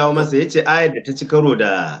barin jawo masa yace ayar da ta ci karo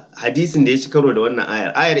da hadisin da ya ci karo da wannan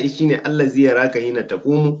ayar shine Allah zai yaraka hina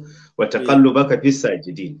taqumu wa taqallubaka fis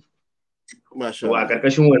sajidin a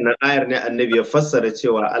karkashin wannan ayar ne annabi ya fassara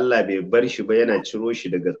cewa Allah bai bar shi ba yana ciro shi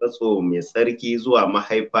daga tsatso mai tsarki zuwa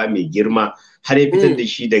mahaifa mai girma har ya fitar da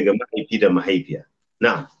shi daga mahaifi da mahaifiya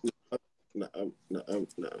na'am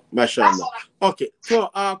masha Allah okay so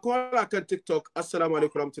kola kan TikTok assalamu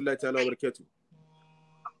alaikum warahmatullahi ta'ala wabarakatuh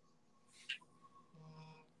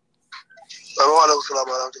assalamu alaikum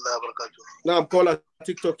warahmatullahi wabarakatuh na'am kola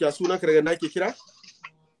TikTok ya sunan ka daga nake kira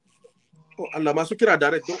Allah masu kira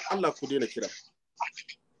direct don Allah ku daina kira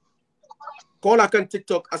kola kan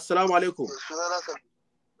TikTok assalamu alaikum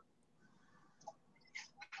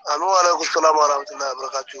alaikum salam warahmatullahi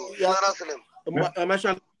wabarakatuh sunana Salim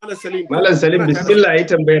masha Allah Salim Malam Salim bismillah yi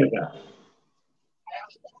tambayar ka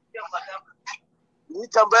ni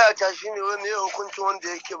tambaya ta shine wani ne hukuncin wanda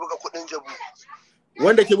yake buga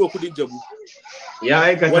kudin jabu ya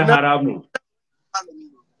aikata haramu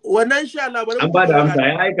wannan insha Allah bari an ba da amsa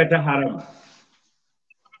ya aikata haram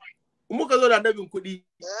muka zo da annabin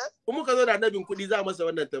kudi za masa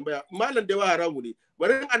wannan tambaya malam da yawa haramu ne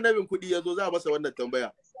bari annabin kudi ya zo za masa wannan tambaya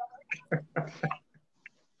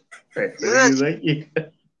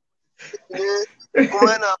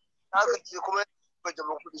kuma yana haka ce kuma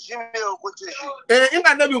yana kudi shi ne hukuncin shi in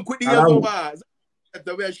annabin kudi ya zo ba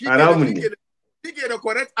tambaya shi ke da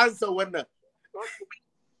correct answer wannan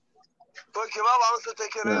Ok, babu amsa ta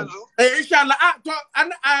kira yanzu. Insha Allah. To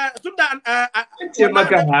tunda an ce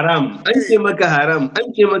maka haram, an ce maka haram,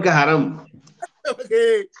 an ce maka haram.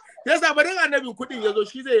 Okay. Yasa bari annabin kudin yazo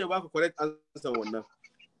shi zai baka correct answer wannan.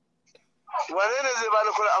 Wane ne zai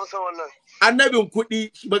bani correct amsa wannan? Annabin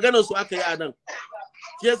kudi maganar su aka yi a nan.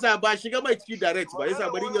 Yasa ba shiga mai ciki direct ba, yasa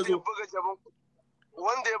bari yazo.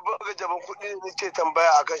 Wanda ya buga jaban kudi ne ke tambaya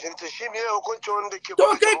akan shi me hukuncin wanda ke to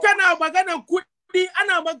kai kana maganar kudi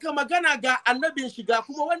ana maka magana ga annabin shiga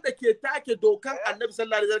kuma wanda ke take dokan annabi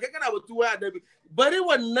sallallahu alaihi wasallam kai kana batu wai annabi bari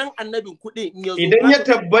wannan annabin kudi in yazo idan ya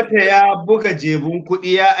tabbata ya buga jebun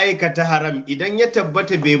kudi ya aikata haram idan ya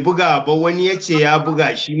tabbata bai buga ba wani yace ya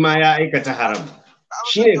buga shi ma ya aikata haram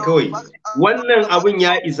shine kawai wannan abun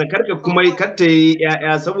ya isa karka kuma karta yi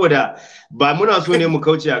yaya saboda ba muna so ne mu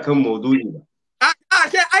kauce akan maudu'i ba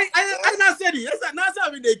ai na sani yasa na sa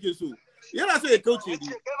abin da yake so yana so ya kauce ni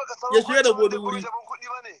ya shiga da wani wuri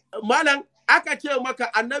malam aka ce maka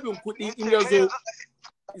annabin kuɗi in ya zo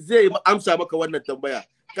zai amsa maka wannan tambaya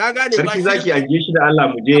ka gane ba sarki zaki aje shi da Allah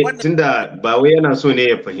mu je tunda ba wai yana so ne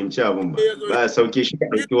ya fahimci abun ba sauke shi ka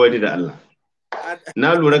dauki wani da Allah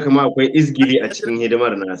na lura kama akwai izgili a cikin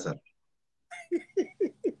hidimar nasa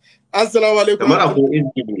assalamu alaikum kamar akwai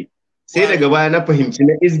izgili sai daga baya na fahimci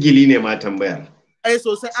na izgili ne ma tambayar ai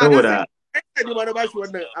sosai saboda ni ma na bashi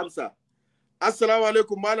wannan amsa assalamu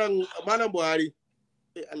alaikum malam Buhari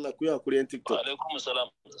Allah ku ya kuriyan TikTok alaikum salam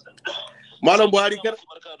malam Buhari kar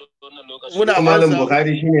muna malam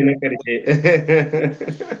Buhari shine na karshe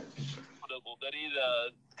da kokari da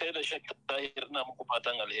kai da shakka tahir na muku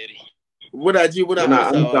fatan alheri muna ji muna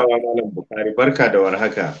amsawa malam Buhari barka da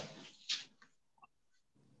warhaka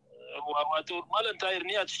wato malam tahir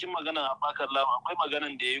ni a cikin magana a bakar lawa akwai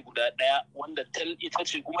maganan da ya yi guda ɗaya wanda ita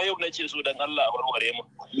ce kuma yau nake so dan Allah a warware mu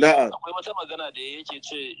akwai wata magana da yake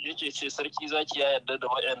ce sarki zaki ya yarda da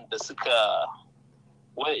waɗanda suka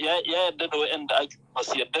ya yarda da waɗanda ba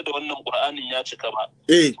su yarda da wannan Qur'anin ya cika ba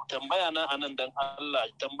tambaya na anan dan Allah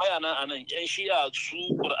tambaya na anan yan Shi'a su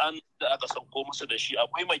Qur'an da aka sauko musu da shi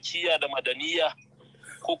akwai makkiya da madaniya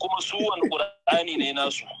ko kuma su wani Qur'ani ne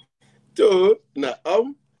nasu to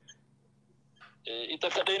na'am ita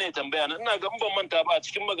kadai ne tambaya na ina gan ban manta ba a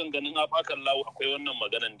cikin maganganun abakan lawo akwai wannan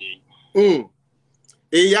maganan da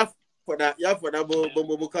yayi ya fada ba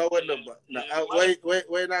mu kawo wannan ba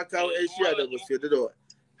wai na kawo ai Shi'a da basu yadda da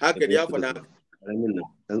haka ne ya fada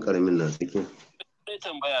karamin nan cikin sai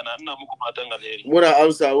tambaya na ina muku fatan alheri muna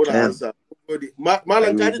amsa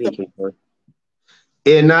malam kaji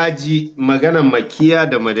naji maganan makiya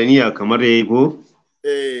da madaniya kamar yayi go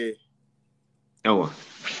yawa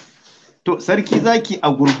to sarki zaki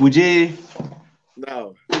a gurguje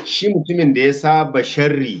shi mutumin da ya saba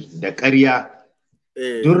sharri da ƙarya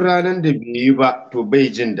duk ranar da bai yi ba to bai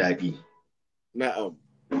jin daɗi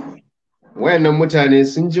wayannan mutane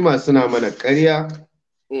sun jima suna mana ƙarya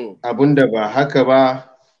abinda ba haka ba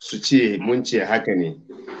su ce mun ce haka ne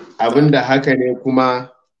abinda haka ne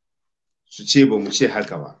kuma su ce ba mu ce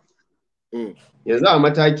haka ba yanzu a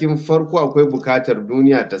matakin farko akwai bukatar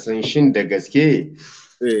duniya ta san shin da gaske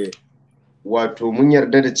wato mun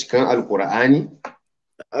yarda da cikin alkur'ani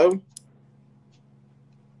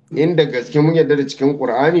inda gaske mun yarda da cikin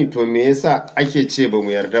qur'ani to me yasa ake ce ba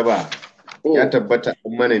mu yarda ba ya tabbata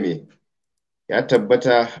an mana me ya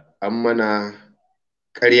tabbata an mana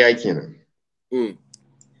ƙarya kenan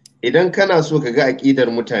idan kana so ka ga aƙidar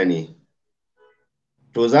mutane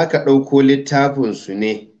to za ka ɗauko littafinsu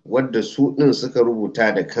ne wadda su ɗin suka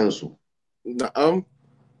rubuta da kansu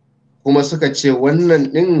kuma suka ce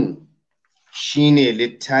wannan ɗin shine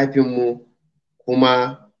littafinmu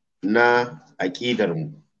kuma na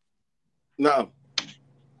aƙidarmu.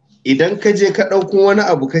 Idan ka je ka ɗauko wani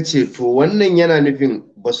abu ka ce to wannan yana nufin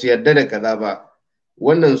ba su yarda da kaza ba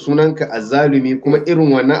wannan sunanka azzalumi kuma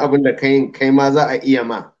irin wannan abin da kai ma za a iya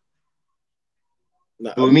ma.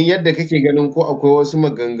 Domin yadda kake ganin ko akwai wasu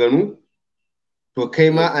maganganu to kai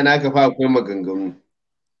ma a naka fa akwai maganganu.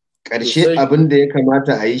 Ƙarshe abin da ya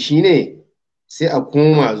kamata a yi shine sai a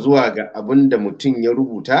koma zuwa ga abin da mutum ya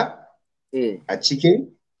rubuta a cikin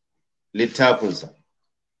littafinsa.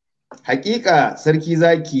 Hakika sarki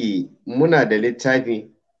zaki muna da littafi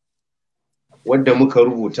wadda muka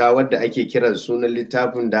rubuta wadda ake kiran sunan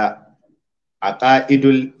littafin da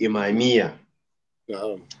Aqaidul Imamiyya.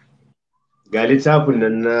 Ga littafin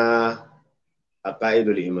nan na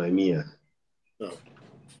Aqaidul Imamiyya.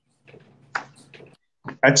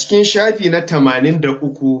 A cikin shafi na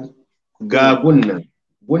 83 ga gunnan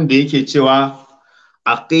gunda yake cewa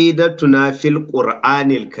aqidatuna fil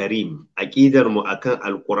qur'anil karim aqidar mu akan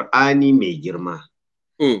alqur'ani mai girma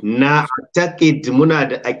na taqid muna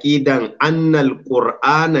da aqidan annal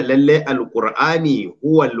qur'ana lalle alqur'ani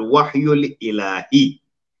huwa alwahyul ilahi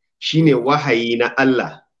shine wahayi na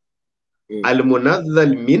Allah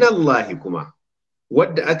almunazzal min Allah kuma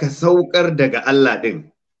wadda aka saukar daga Allah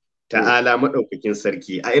din ta'ala madaukakin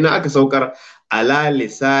sarki a ina aka saukar ala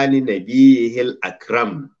lisani nabiyil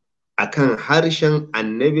akram akan harshen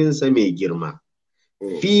annabinsa mai girma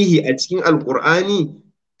fihi a cikin alqur'ani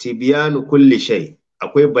tibyanu kulli shay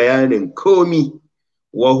akwai bayanin komi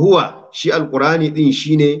wa huwa shi alqur'ani din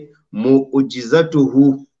shine mu'jizar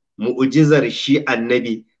shi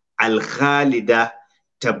annabi alkhalida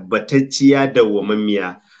tabbatacciya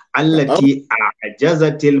dawwamammiya allati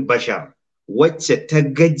a'jazatil bashar wacce ta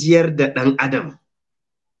gajiyar da dan adam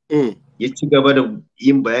ya ci gaba da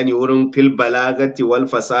yin bayani wurin fil balagati wal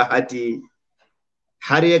fasahati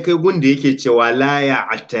har ya kai gunda yake cewa la ya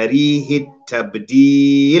atarihi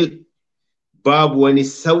tabdil babu wani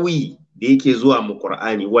sauyi da yake zuwa mu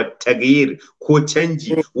Qur'ani wa taghyir ko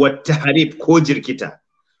canji wa tahrif ko jirkita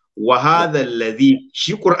wa hadha alladhi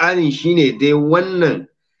shi Qur'anin shine dai wannan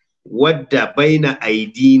wadda baina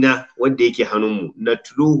aidina wadda yake hannunmu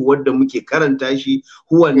natluhu wadda muke karanta shi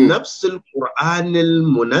huwa nafsul Qur'anil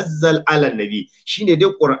munazzal ala nabi shine dai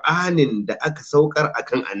Qur'anin da aka saukar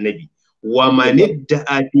akan annabi wa manidda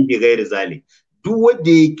fihi ghairi zalik duk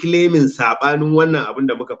wanda ya claiming sabanin wannan abin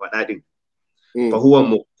da muka faɗa din fa huwa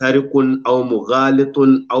muqtarikun aw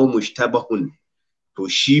mughalitun aw mushtabahun to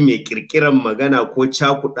shi mai kirkiran magana ko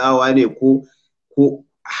cakudawa ne ko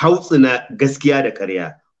hautsina gaskiya da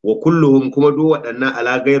ƙarya wa kulluhum kuma duk waɗannan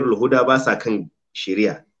ala ghairul huda ba sa kan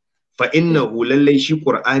shari'a fa innahu lallai shi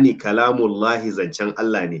qur'ani kalamullahi zancen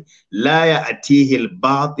Allah ne la ya'tihi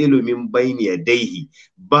al-batilu min bayni yadayhi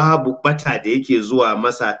babu bata da yake zuwa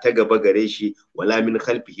masa ta gaba gare shi wala min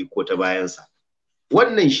khalfihi ko ta bayansa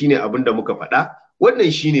wannan shine abin da muka faɗa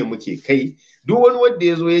wannan shine muke kai duk wani wanda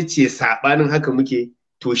yazo yace sabanin haka muke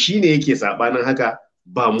to shine yake sabanin haka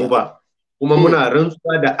ba mu ba kuma muna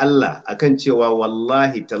rantsuwa da Allah akan cewa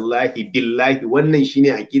wallahi tallahi billahi wannan shine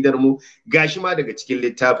akidar mu gashi ma daga cikin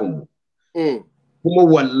littafin mu kuma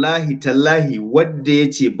wallahi tallahi wanda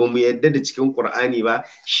yace bamu yadda da cikin Qur'ani ba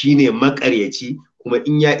shine makaryaci kuma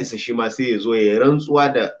in ya isa shi ma sai ya zo ya rantsuwa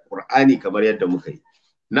da Qur'ani kamar yadda muka yi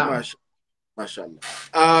na'am masha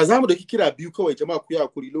Allah za mu da kira biyu kawai jama'a ku yi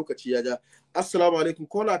hakuri lokaci ya ja assalamu alaikum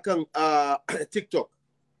kola kan TikTok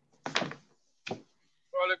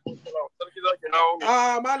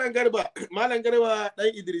Malam Garba dan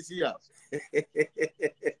Idrisiya.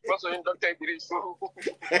 Masoyin Dr. Idris.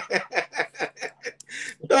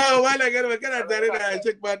 Malam Garba kana tare da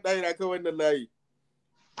Sheikh Ban Daira kan wannan layi.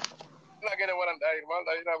 Ina ganin wannan Daira, Malam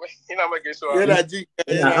Daira ina mai gaisuwa. Yana ji.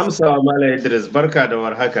 Ina amsawa Malam Idris, barka da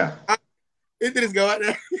warhaka. Idris gaba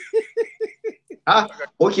da.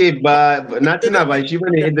 Okay, ba na tuna ba shi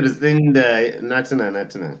bane Idris din da na tuna.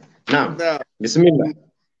 Na'am. Bismillah.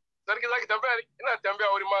 Sarki zaki tambaya ina tambaya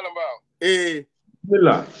wurin malam ba.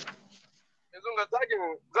 Bismillah. Yanzu ga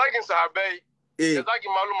zagin sahabbai da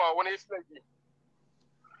zagin maluma wani yafi laifi.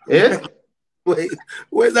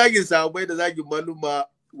 Wai zagin sahabbai da zagin maluma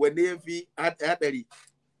wanne yafi hadari?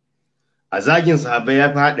 A zagin sahabbai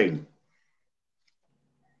yafi hadari.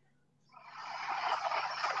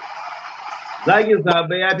 Zagin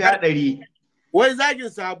sahabbai yafi hadari. Wai zagin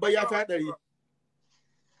sahabbai yafi hadari.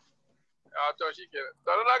 To shi ke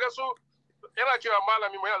da na ga su yana cewa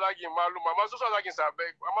malami mu yana zagin maluma amma su sa zagin sahabbai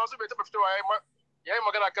amma su bai taba fitowa yayi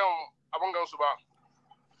magana kan abun gansu ba.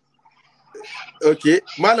 Okay,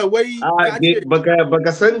 malam wai baka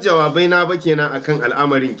san jawabai na ba kenan akan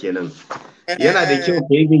al'amarin kenan. Yana da kyau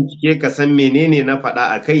ka yi bincike ka san menene na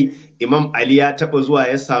faɗa akai. Imam Ali ya taba zuwa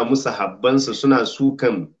ya samu sahabbansa suna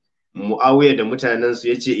sukan Muawiya da mutanensu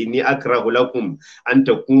yace inni akrahu lakum an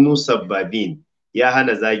takunu sabbabin. Ya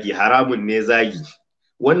hana zagi, haramun ne zagi,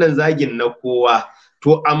 wannan zagin na kowa.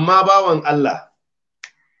 To amma bawan Allah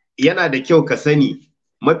yana da kyau ka sani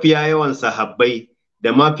mafiya yawan sahabbai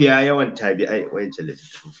da mafiya yawan tabi'ai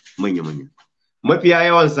mafiya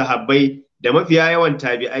yawan sahabbai da mafiya yawan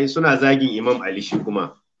tabi'ai suna zagin Imam Ali shi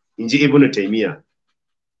kuma inji Ibn Taymiyyah.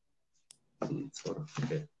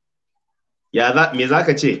 Me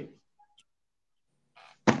zaka ce?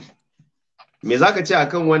 Me za ka ce a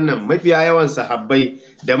kan wannan mafiya yawan sahabbai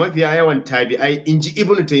da mafiya yawan tabi'ai in ji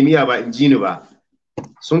Ibn Taymiyyah ba in ji ni ba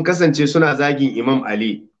sun kasance suna zagin Imam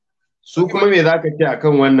Ali su kuma me za ka ce a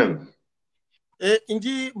kan wannan? In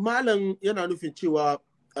ji malam yana nufin cewa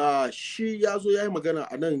shi ya zo ya yi magana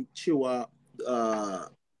a nan cewa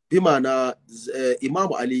bima na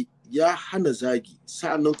Imam Ali ya hana zagi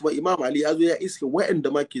sa'annan kuma Imam Ali ya zo ya iske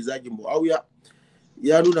wa'anda ma ke zagin Muawiya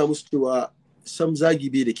ya nuna musu cewa sam zagi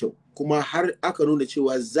bai da kyau, kuma har aka nuna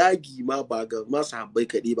cewa zagi ma ba ga masu habbai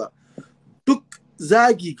kaɗai ba, duk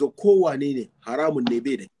zagi ga kowane ne haramun ne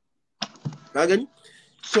bai da ka gani.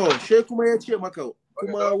 So she kuma ya ce maka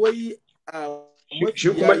kuma wai shi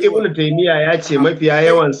kuma Ibn Taymiyyah ya ce mafiya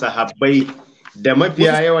yawan sahabbai da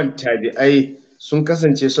mafiya yawan tabi'ai sun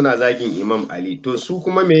kasance suna zagin Imam Ali, to su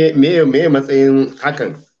kuma me matsayin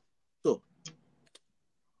hakan? To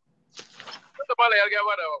da mala ya ga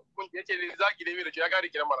ba da kun yace zagi da bi da ya gari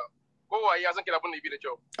kiran mara kowa ya san kira abin da bi da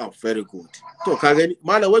kyau. Oh, very good. To ka gani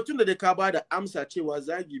mala wai tunda dai ka bada amsa cewa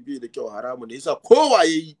zagi bai da kyau haramun ne, yasa kowa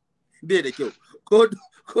yayi bai da kyau, ko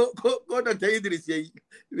Dr. Idris yayi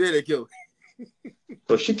bai da kyau.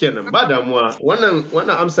 To shikenan ba damuwa, wannan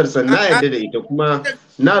amsar na yadda da ita kuma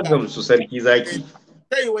na gamsu sarki zaki.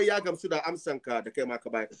 Sai wai ya gamsu da amsanka da kai ma ka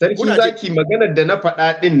bayar. Sarki zaki, maganar da na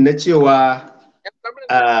faɗa din na cewa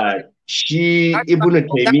shi Ibn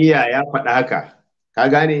Taymiyyah ya faɗa haka, ka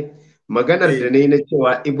gane? Maganar da na yi na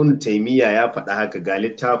cewa Ibn Taymiyyah ya faɗa haka, ga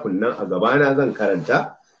littafin nan a gabana zan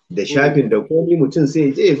karanta da shafin da komi mutum sai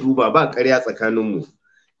ya je ya duba, ba ƙarya tsakaninmu.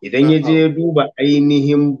 Idan ya je ya duba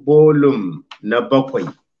ainihin bolum na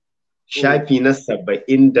 7, shafi na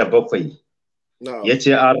 77, ya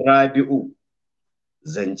ce an rabi'u,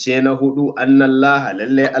 zance na 4, annallaha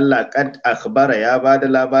lallai Allah kad akhbara ya ba da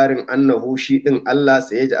labarin annahu shi din Allah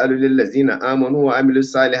sai ya ja'alu lil ladzina amanu wa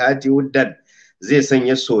amilus salihati wuddan, zai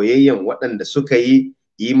sanya soyayyen waɗanda suka yi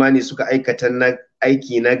imani suka aikata na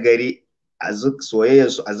aiki na gari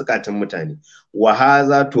soyayyarsu a zukatan mutane. Wa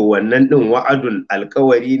haza, to wannan din wa'adun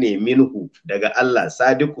alkawari ne minhu daga Allah,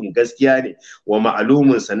 sadiqun gaskiya ne, wa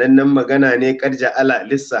ma'lumun sanannen magana ne, karja ala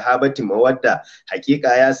lis sahabati mawadda,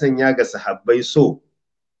 hakika ya sanya ga sahabbai so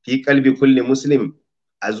fi kalbi kulli muslim,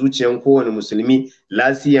 a zuciyan kowane musulmi,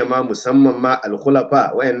 la siyama musamman ma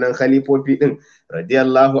al-khulafa, wayannan khalifofi din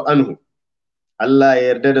radiyallahu anhu, Allah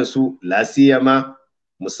ya yarda da su, la siyama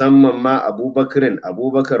musamman ma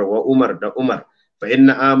Abubakar wa Umar da Umar, fa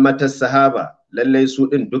inna ammatas sahaba, lallai su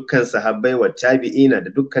din dukkan sahabbai wa tabi'ina da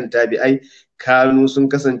dukkan tabi'ai, kanu sun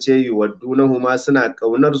kasance yuwaddunahuma suna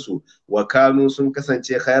kaunar su, wa kanu sun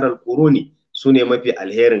kasance khairal quruni, sune mafi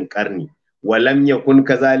alherin karni. Walam yakun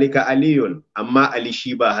kazalika aliyun, amma Ali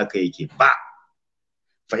shi ba haka yake ba.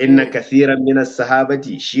 Fa inna kathiran minas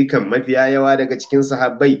sahabati, shi kan mafiya yawa daga cikin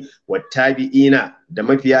sahabbai, wa tabi'ina da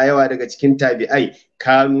mafiya yawa daga cikin tabi'ai,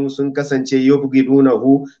 kanu sun kasance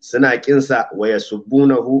yubghidunahu, suna kinsa, wa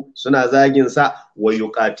yasubbunahu, suna zaginsa, wa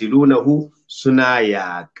yuqatilunahu, suna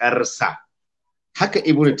yaƙarsa. Haka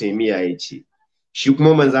Ibn Taymiyyah ya ce. Shi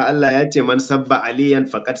kuma manzon Allah ya ce man sabba aliyan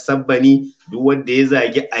faqad sabbani, duk wanda ya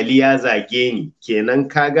zagi Ali ya zage ni. Kenan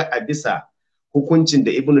kaga a bisa hukuncin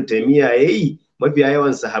da Ibn Taymiyyah yayi, mafiya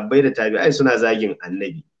yawan sahabbai da tabi'ai suna zagin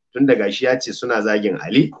annabi, tun daga shi ya ce suna zagin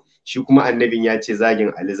Ali, shi kuma annabin ya ce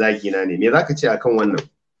zagin Ali zagina ne. Me zaka ce akan wannan?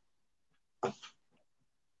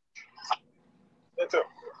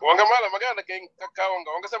 Wanga malam magana da kai kakkawon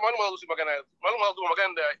ga wanga sai malama su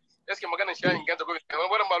magana da yake magana shi yayin ganta gobe kamar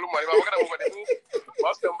wannan maluma ne ba magana mu bane ba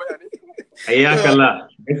su tambaya ne. Ayya kalla,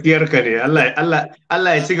 gaskiyar ka ne.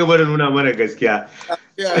 Allah ya ci gaba da nuna mana gaskiya.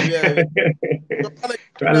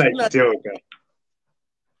 To Allah ya taimaka.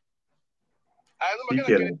 A yanzu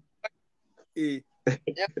magana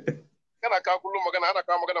kana kawo kullum magana, ana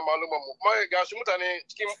kawo magana maluman mu kuma ga shi mutane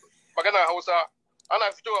cikin magana Hausa ana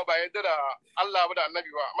fitowa ba yadda da Allah ba da Annabi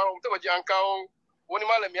ba, amma mu taba ji an kawo wani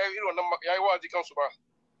malami yayi irin wannan yayi wazi kansu ba.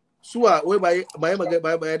 Suwa wai ba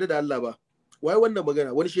yadda da Allah ba, wai wannan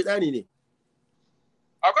magana wani shedani ne.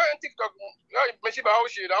 Akwai yan TikTok mai shi ba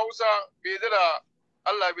Hausa da Hausa bai yadda da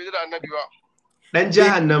Allah bai yadda da Annabi ba. Dan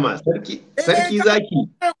jahannama, sarki zaki.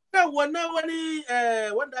 Wannan wani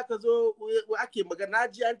wanda aka zo ake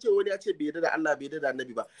magana, ji an ce wani ya ce bai yarda da Allah bai yarda da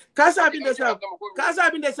Annabi ba. Ka sa abin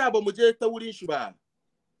da sa ba mu je ta wurin shi ba.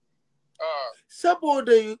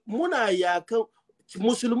 Saboda muna yakan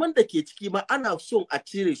musulman da ke ciki ma ana son a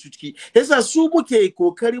cire su ciki. Yasa su muke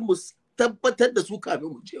kokari mu tabbatar da su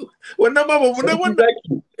kafin mu je. Wannan ba mu ne wannan.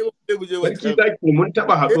 Sarki zaki mun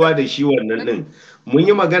taba haduwa da shi wannan din. Mun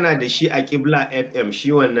yi magana da shi a Qibla FM,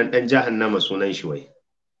 shi wannan dan jahannama sunan shi wai.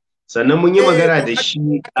 Sannan mun yi magana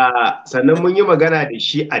da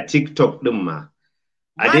shi a TikTok din ma.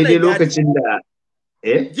 A daidai lokacin da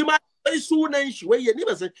Jima wai sunan shi wai ni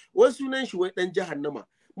ba san wai sunan shi wai dan jahannama.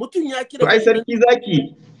 Mutum ya kira. To ai sarki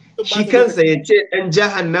zaki shi kansa ya ce dan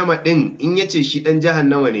jahannama din, in ya ce shi dan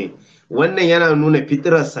jahannama ne, wannan yana nuna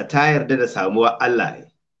fitirarsa ta yarda da samuwar Allah ne.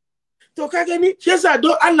 To ka gani, shi yasa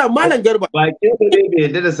don Allah Malam Garba. Bakin sa ne bai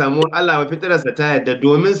yarda da samuwar Allah ba, fitirarsa ta yarda,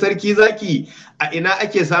 domin sarki zaki a ina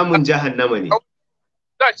ake samun jahannama ne.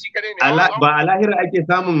 da shi kadai ne ba a lahira ake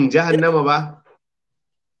samun jahannama ba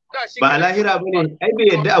ba a lahira ba ne ai bai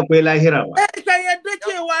yadda akwai lahira ba ka yadda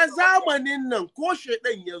cewa zamanin nan ko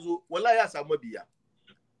shedan ya zo wallahi ya samu biya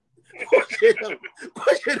ko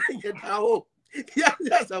shedan ya dawo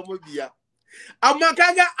ya samu biya amma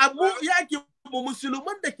kaga abu yake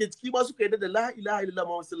musulman da ke ciki ma suka yadda da la ilaha illallah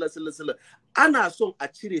Muhammad sallallahu alaihi wasallam ana son a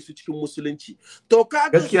cire su cikin musulunci to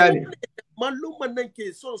kaga gaskiya ne malluman nan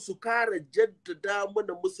ke son su kara jaddada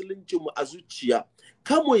mana musulunci mu a zuciya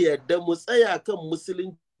kamo yadda mu tsaya kan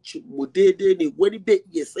musulunci mu daidai ne wani bai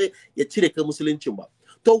iya sai ya cire kan musuluncin ba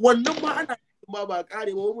to wannan ma ana ma ba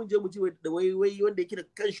kare ba mun je mu ji da wai wanda yake da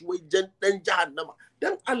kanshi wai dan jahannama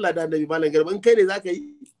dan Allah da Annabi malam garba in kai ne zaka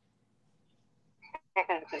yi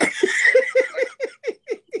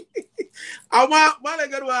amma malam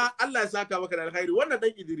garba Allah ya saka maka da alkhairi wannan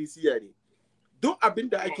dan Idrisiya ne duk abin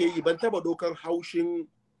da ake yi ban taba dokan haushin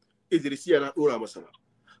Idrisiya na dora masa ba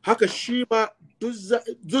haka shi ma duk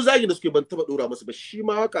zagi da suke ban taba dora masa ba shi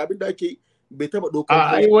ma haka abin da ake yi bai taba dokan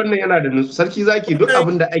ai wannan yana da nutsu sarki zaki duk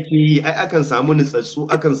abin da ake yi ai akan samu nutsatsu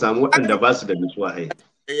akan samu waɗanda ba su da nutsuwa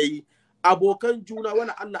ai abokan juna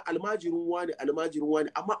wani Allah almajirin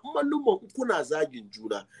wani amma mallumman kuna zagin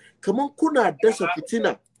juna kaman kuna dasa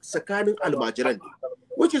fitina tsakanin almajiran ne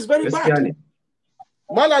which is very bad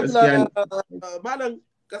malam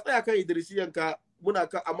ka tsaya kan Idrisiyanka muna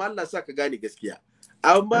kan amma Allah sa ka gane gaskiya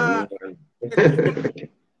amma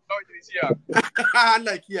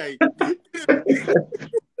Allah kiyaye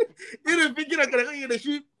irin fikira ka da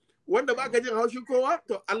shi wanda baka jin haushin kowa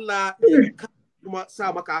to Allah ya kuma sa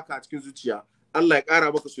maka haka a cikin zuciya Allah ya kara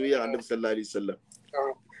maka soyayya Annabi sallallahu alaihi wasallam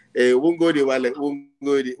mun gode malam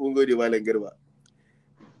mun gode malam garba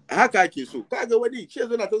haka ake so kaga wani shi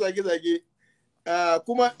zo na ta zage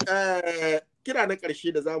kuma kira na karshe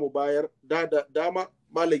da zamu bayar dama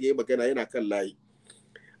malam yayi magana yana kan layi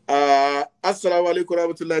assalamu alaikum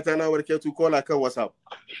warahmatullahi ta'ala barakatuh kola kan WhatsApp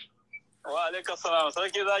wa alaikum assalam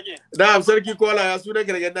sarki zaki na'am sarki kola ya sunan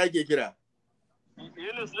gargan da ake kira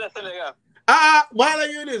Yunus da Senegal malam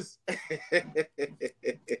Yunus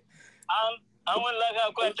an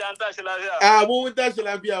wallahi kwanci an tashi lafiya mun tashi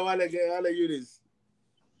lafiya malam Yunus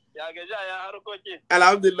ya gaja ya harkoki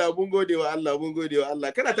alhamdulillah mun gode wa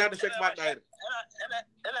Allah kana tare da Sheikh Mat Tahir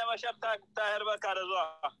ina ma Sheikh Tahir barka da zuwa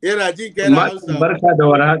yana jin kai na Hausa barka da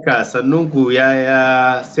warhaka sannunku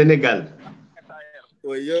ya Senegal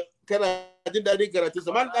oyo kana jin dadin karatu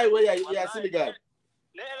sa man dai waya ya Senegal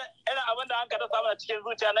ina abin da an ka samu a cikin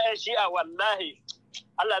zuciya na yan Shi'a wallahi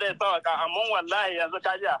Allah zai sauka amma wallahi yanzu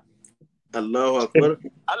ka ji Allahu akbar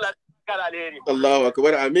Allah kara alheri Allahu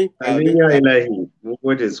akbar amin amin ya ilahi mun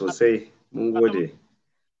gode sosai mun gode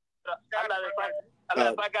Allah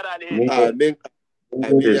ya saka da alheri amin mun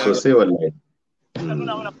gode sosai wallahi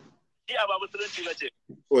Shi'a ba musulunci bace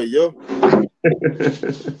oyo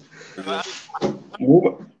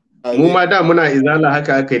mu ma da muna izala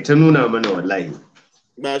haka akai ta nuna mana wallahi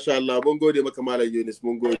masha Allah mun gode maka malam Yunus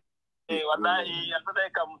mun gode wallahi yanzu dai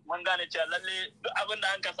kam mun gane cewa lalle duk abin da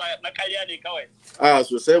an kasa na ƙarya ne kawai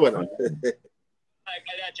sosai bana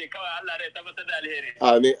ƙarya ce kawai Allah zai tabbatar da alheri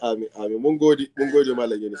amin mun gode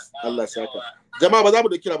malam Yunus Allah saka jama'a ba za mu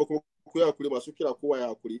da kira ba kuma ku ya hakuri masu kira kowa ya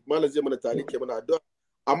hakuri malam zai mana taliki mana addu'a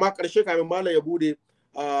amma karshe kamin malam ya bude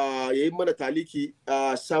yayin mana taliki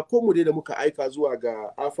sako mu dai da muka aika zuwa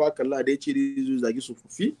ga afakallah da yace zai zagi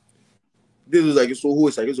sufufi zai zagi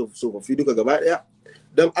soho ya zagi sufufi duka gaba daya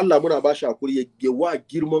dan Allah muna ba shi hakuri ya wa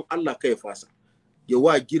girman Allah kai fasa ya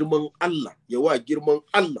wa girman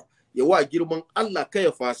Allah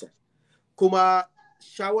kai fasa kuma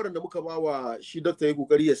shawaran da muka ba wa shi doctor ya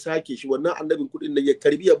kokari ya sake shi wannan annabin kudin nan ya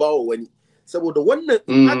karbi ya bawa wani saboda wannan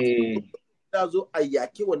ya zo a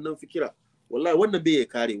yake wannan fikira wallahi wannan bai ya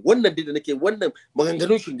kare wannan da nake wannan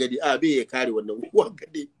maganganun shingadi bai ya kare wannan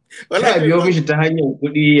wangade wallahi biyo mishi ta hanyar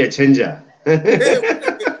kudi ya canja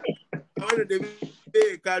wannan da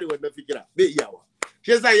bai kare wannan fikira bai iyawa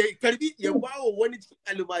shi yasa ya karbi ya bawo wani cikin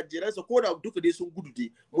almajiransa ko da duka dai sun gudu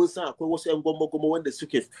dai mun san akwai wasu yan gwamma wanda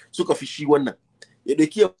suka fi shi wannan ya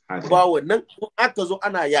dauki ya bawo wannan aka zo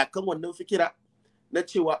ana yakan wannan fikira na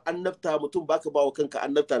cewa annabta mutum baka bawo kanka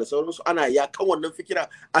annabta da sauransu ana yakan wannan fikira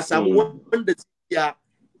a samu wanda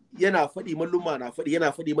yana faɗi malluma na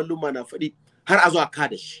faɗi har a zo a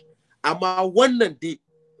kada shi amma wannan dai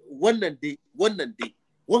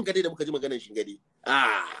wanga dai da muka ji maganar shingadi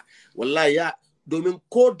wallahi ya domin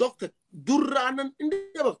ko doctor duk ranan inda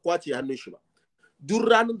baka kwace hannun shi ba duk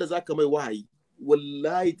ranan da zaka mai wahayi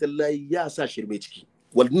wallahi tallahi ya sa shirme ciki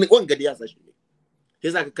wanga dai ya sa shirme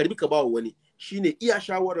sai zaka karbi ka bawa wani shine iya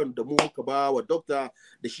shawaran da mu ka ba wa doctor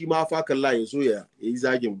da shi ma fa kalla ya zo ya yi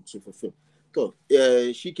zagin sufuffin to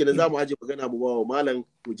shi kenan za mu aje magana mu ba wa malam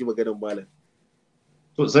mu ji maganar malam.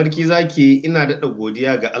 To sarki zaki ina daɗa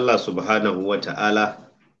godiya ga Allah subhanahu wa ta'ala.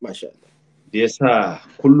 Masha Allah. Da ya sa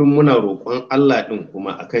kullum muna roƙon Allah ɗin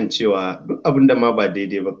kuma akan cewa duk abin da ma ba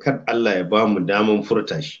daidai ba kar Allah ya ba mu daman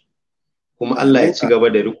furta shi. Kuma Allah ya ci gaba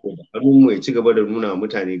da riko da hannunmu ya ci gaba da nuna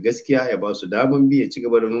mutane gaskiya ya ba su daman bi ya ci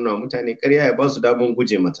gaba da nuna mutane ƙarya ya ba su daman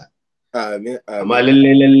guje mata. Amin. Amma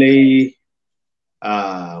lallai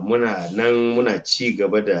muna ci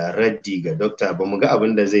gaba da raddi ga dokta ba mu ga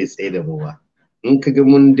abin da zai tsaye da mu ba. In ka ga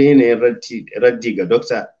mun daina yin raddi ga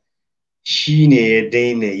dokta shi ne ya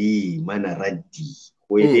daina yi mana raddi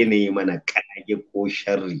ko ya daina yi mana kage ko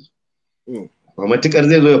sharri. Ba matukar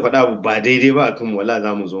zai zo ya faɗa abu ba daidai ba akan wala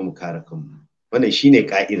za mu zo mu kare kanmu. Wannan shi ne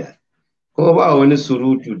ka'ida. Kuma ba wani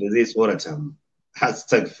surutu da zai tsorata mu.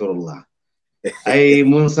 Astagfirullah. Ai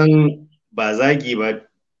mun san ba zagi ba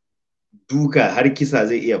duka har kisa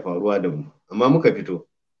zai iya faruwa da mu. Amma muka fito.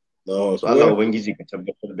 So Allah Ubangiji ka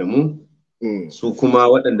tabbatar da mu. Su kuma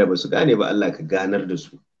waɗanda ba su gane ba Allah ka ganar da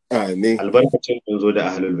su. Amin. Albarkacin kun zo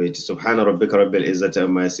da ahlul baiti subhana rabbika rabbil izzati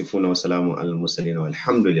amma yasifuna wa salamun alal mursalin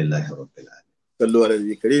walhamdulillahi rabbil alamin. Sallu ala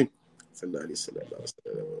nabi karim sallallahu alaihi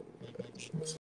wasallam.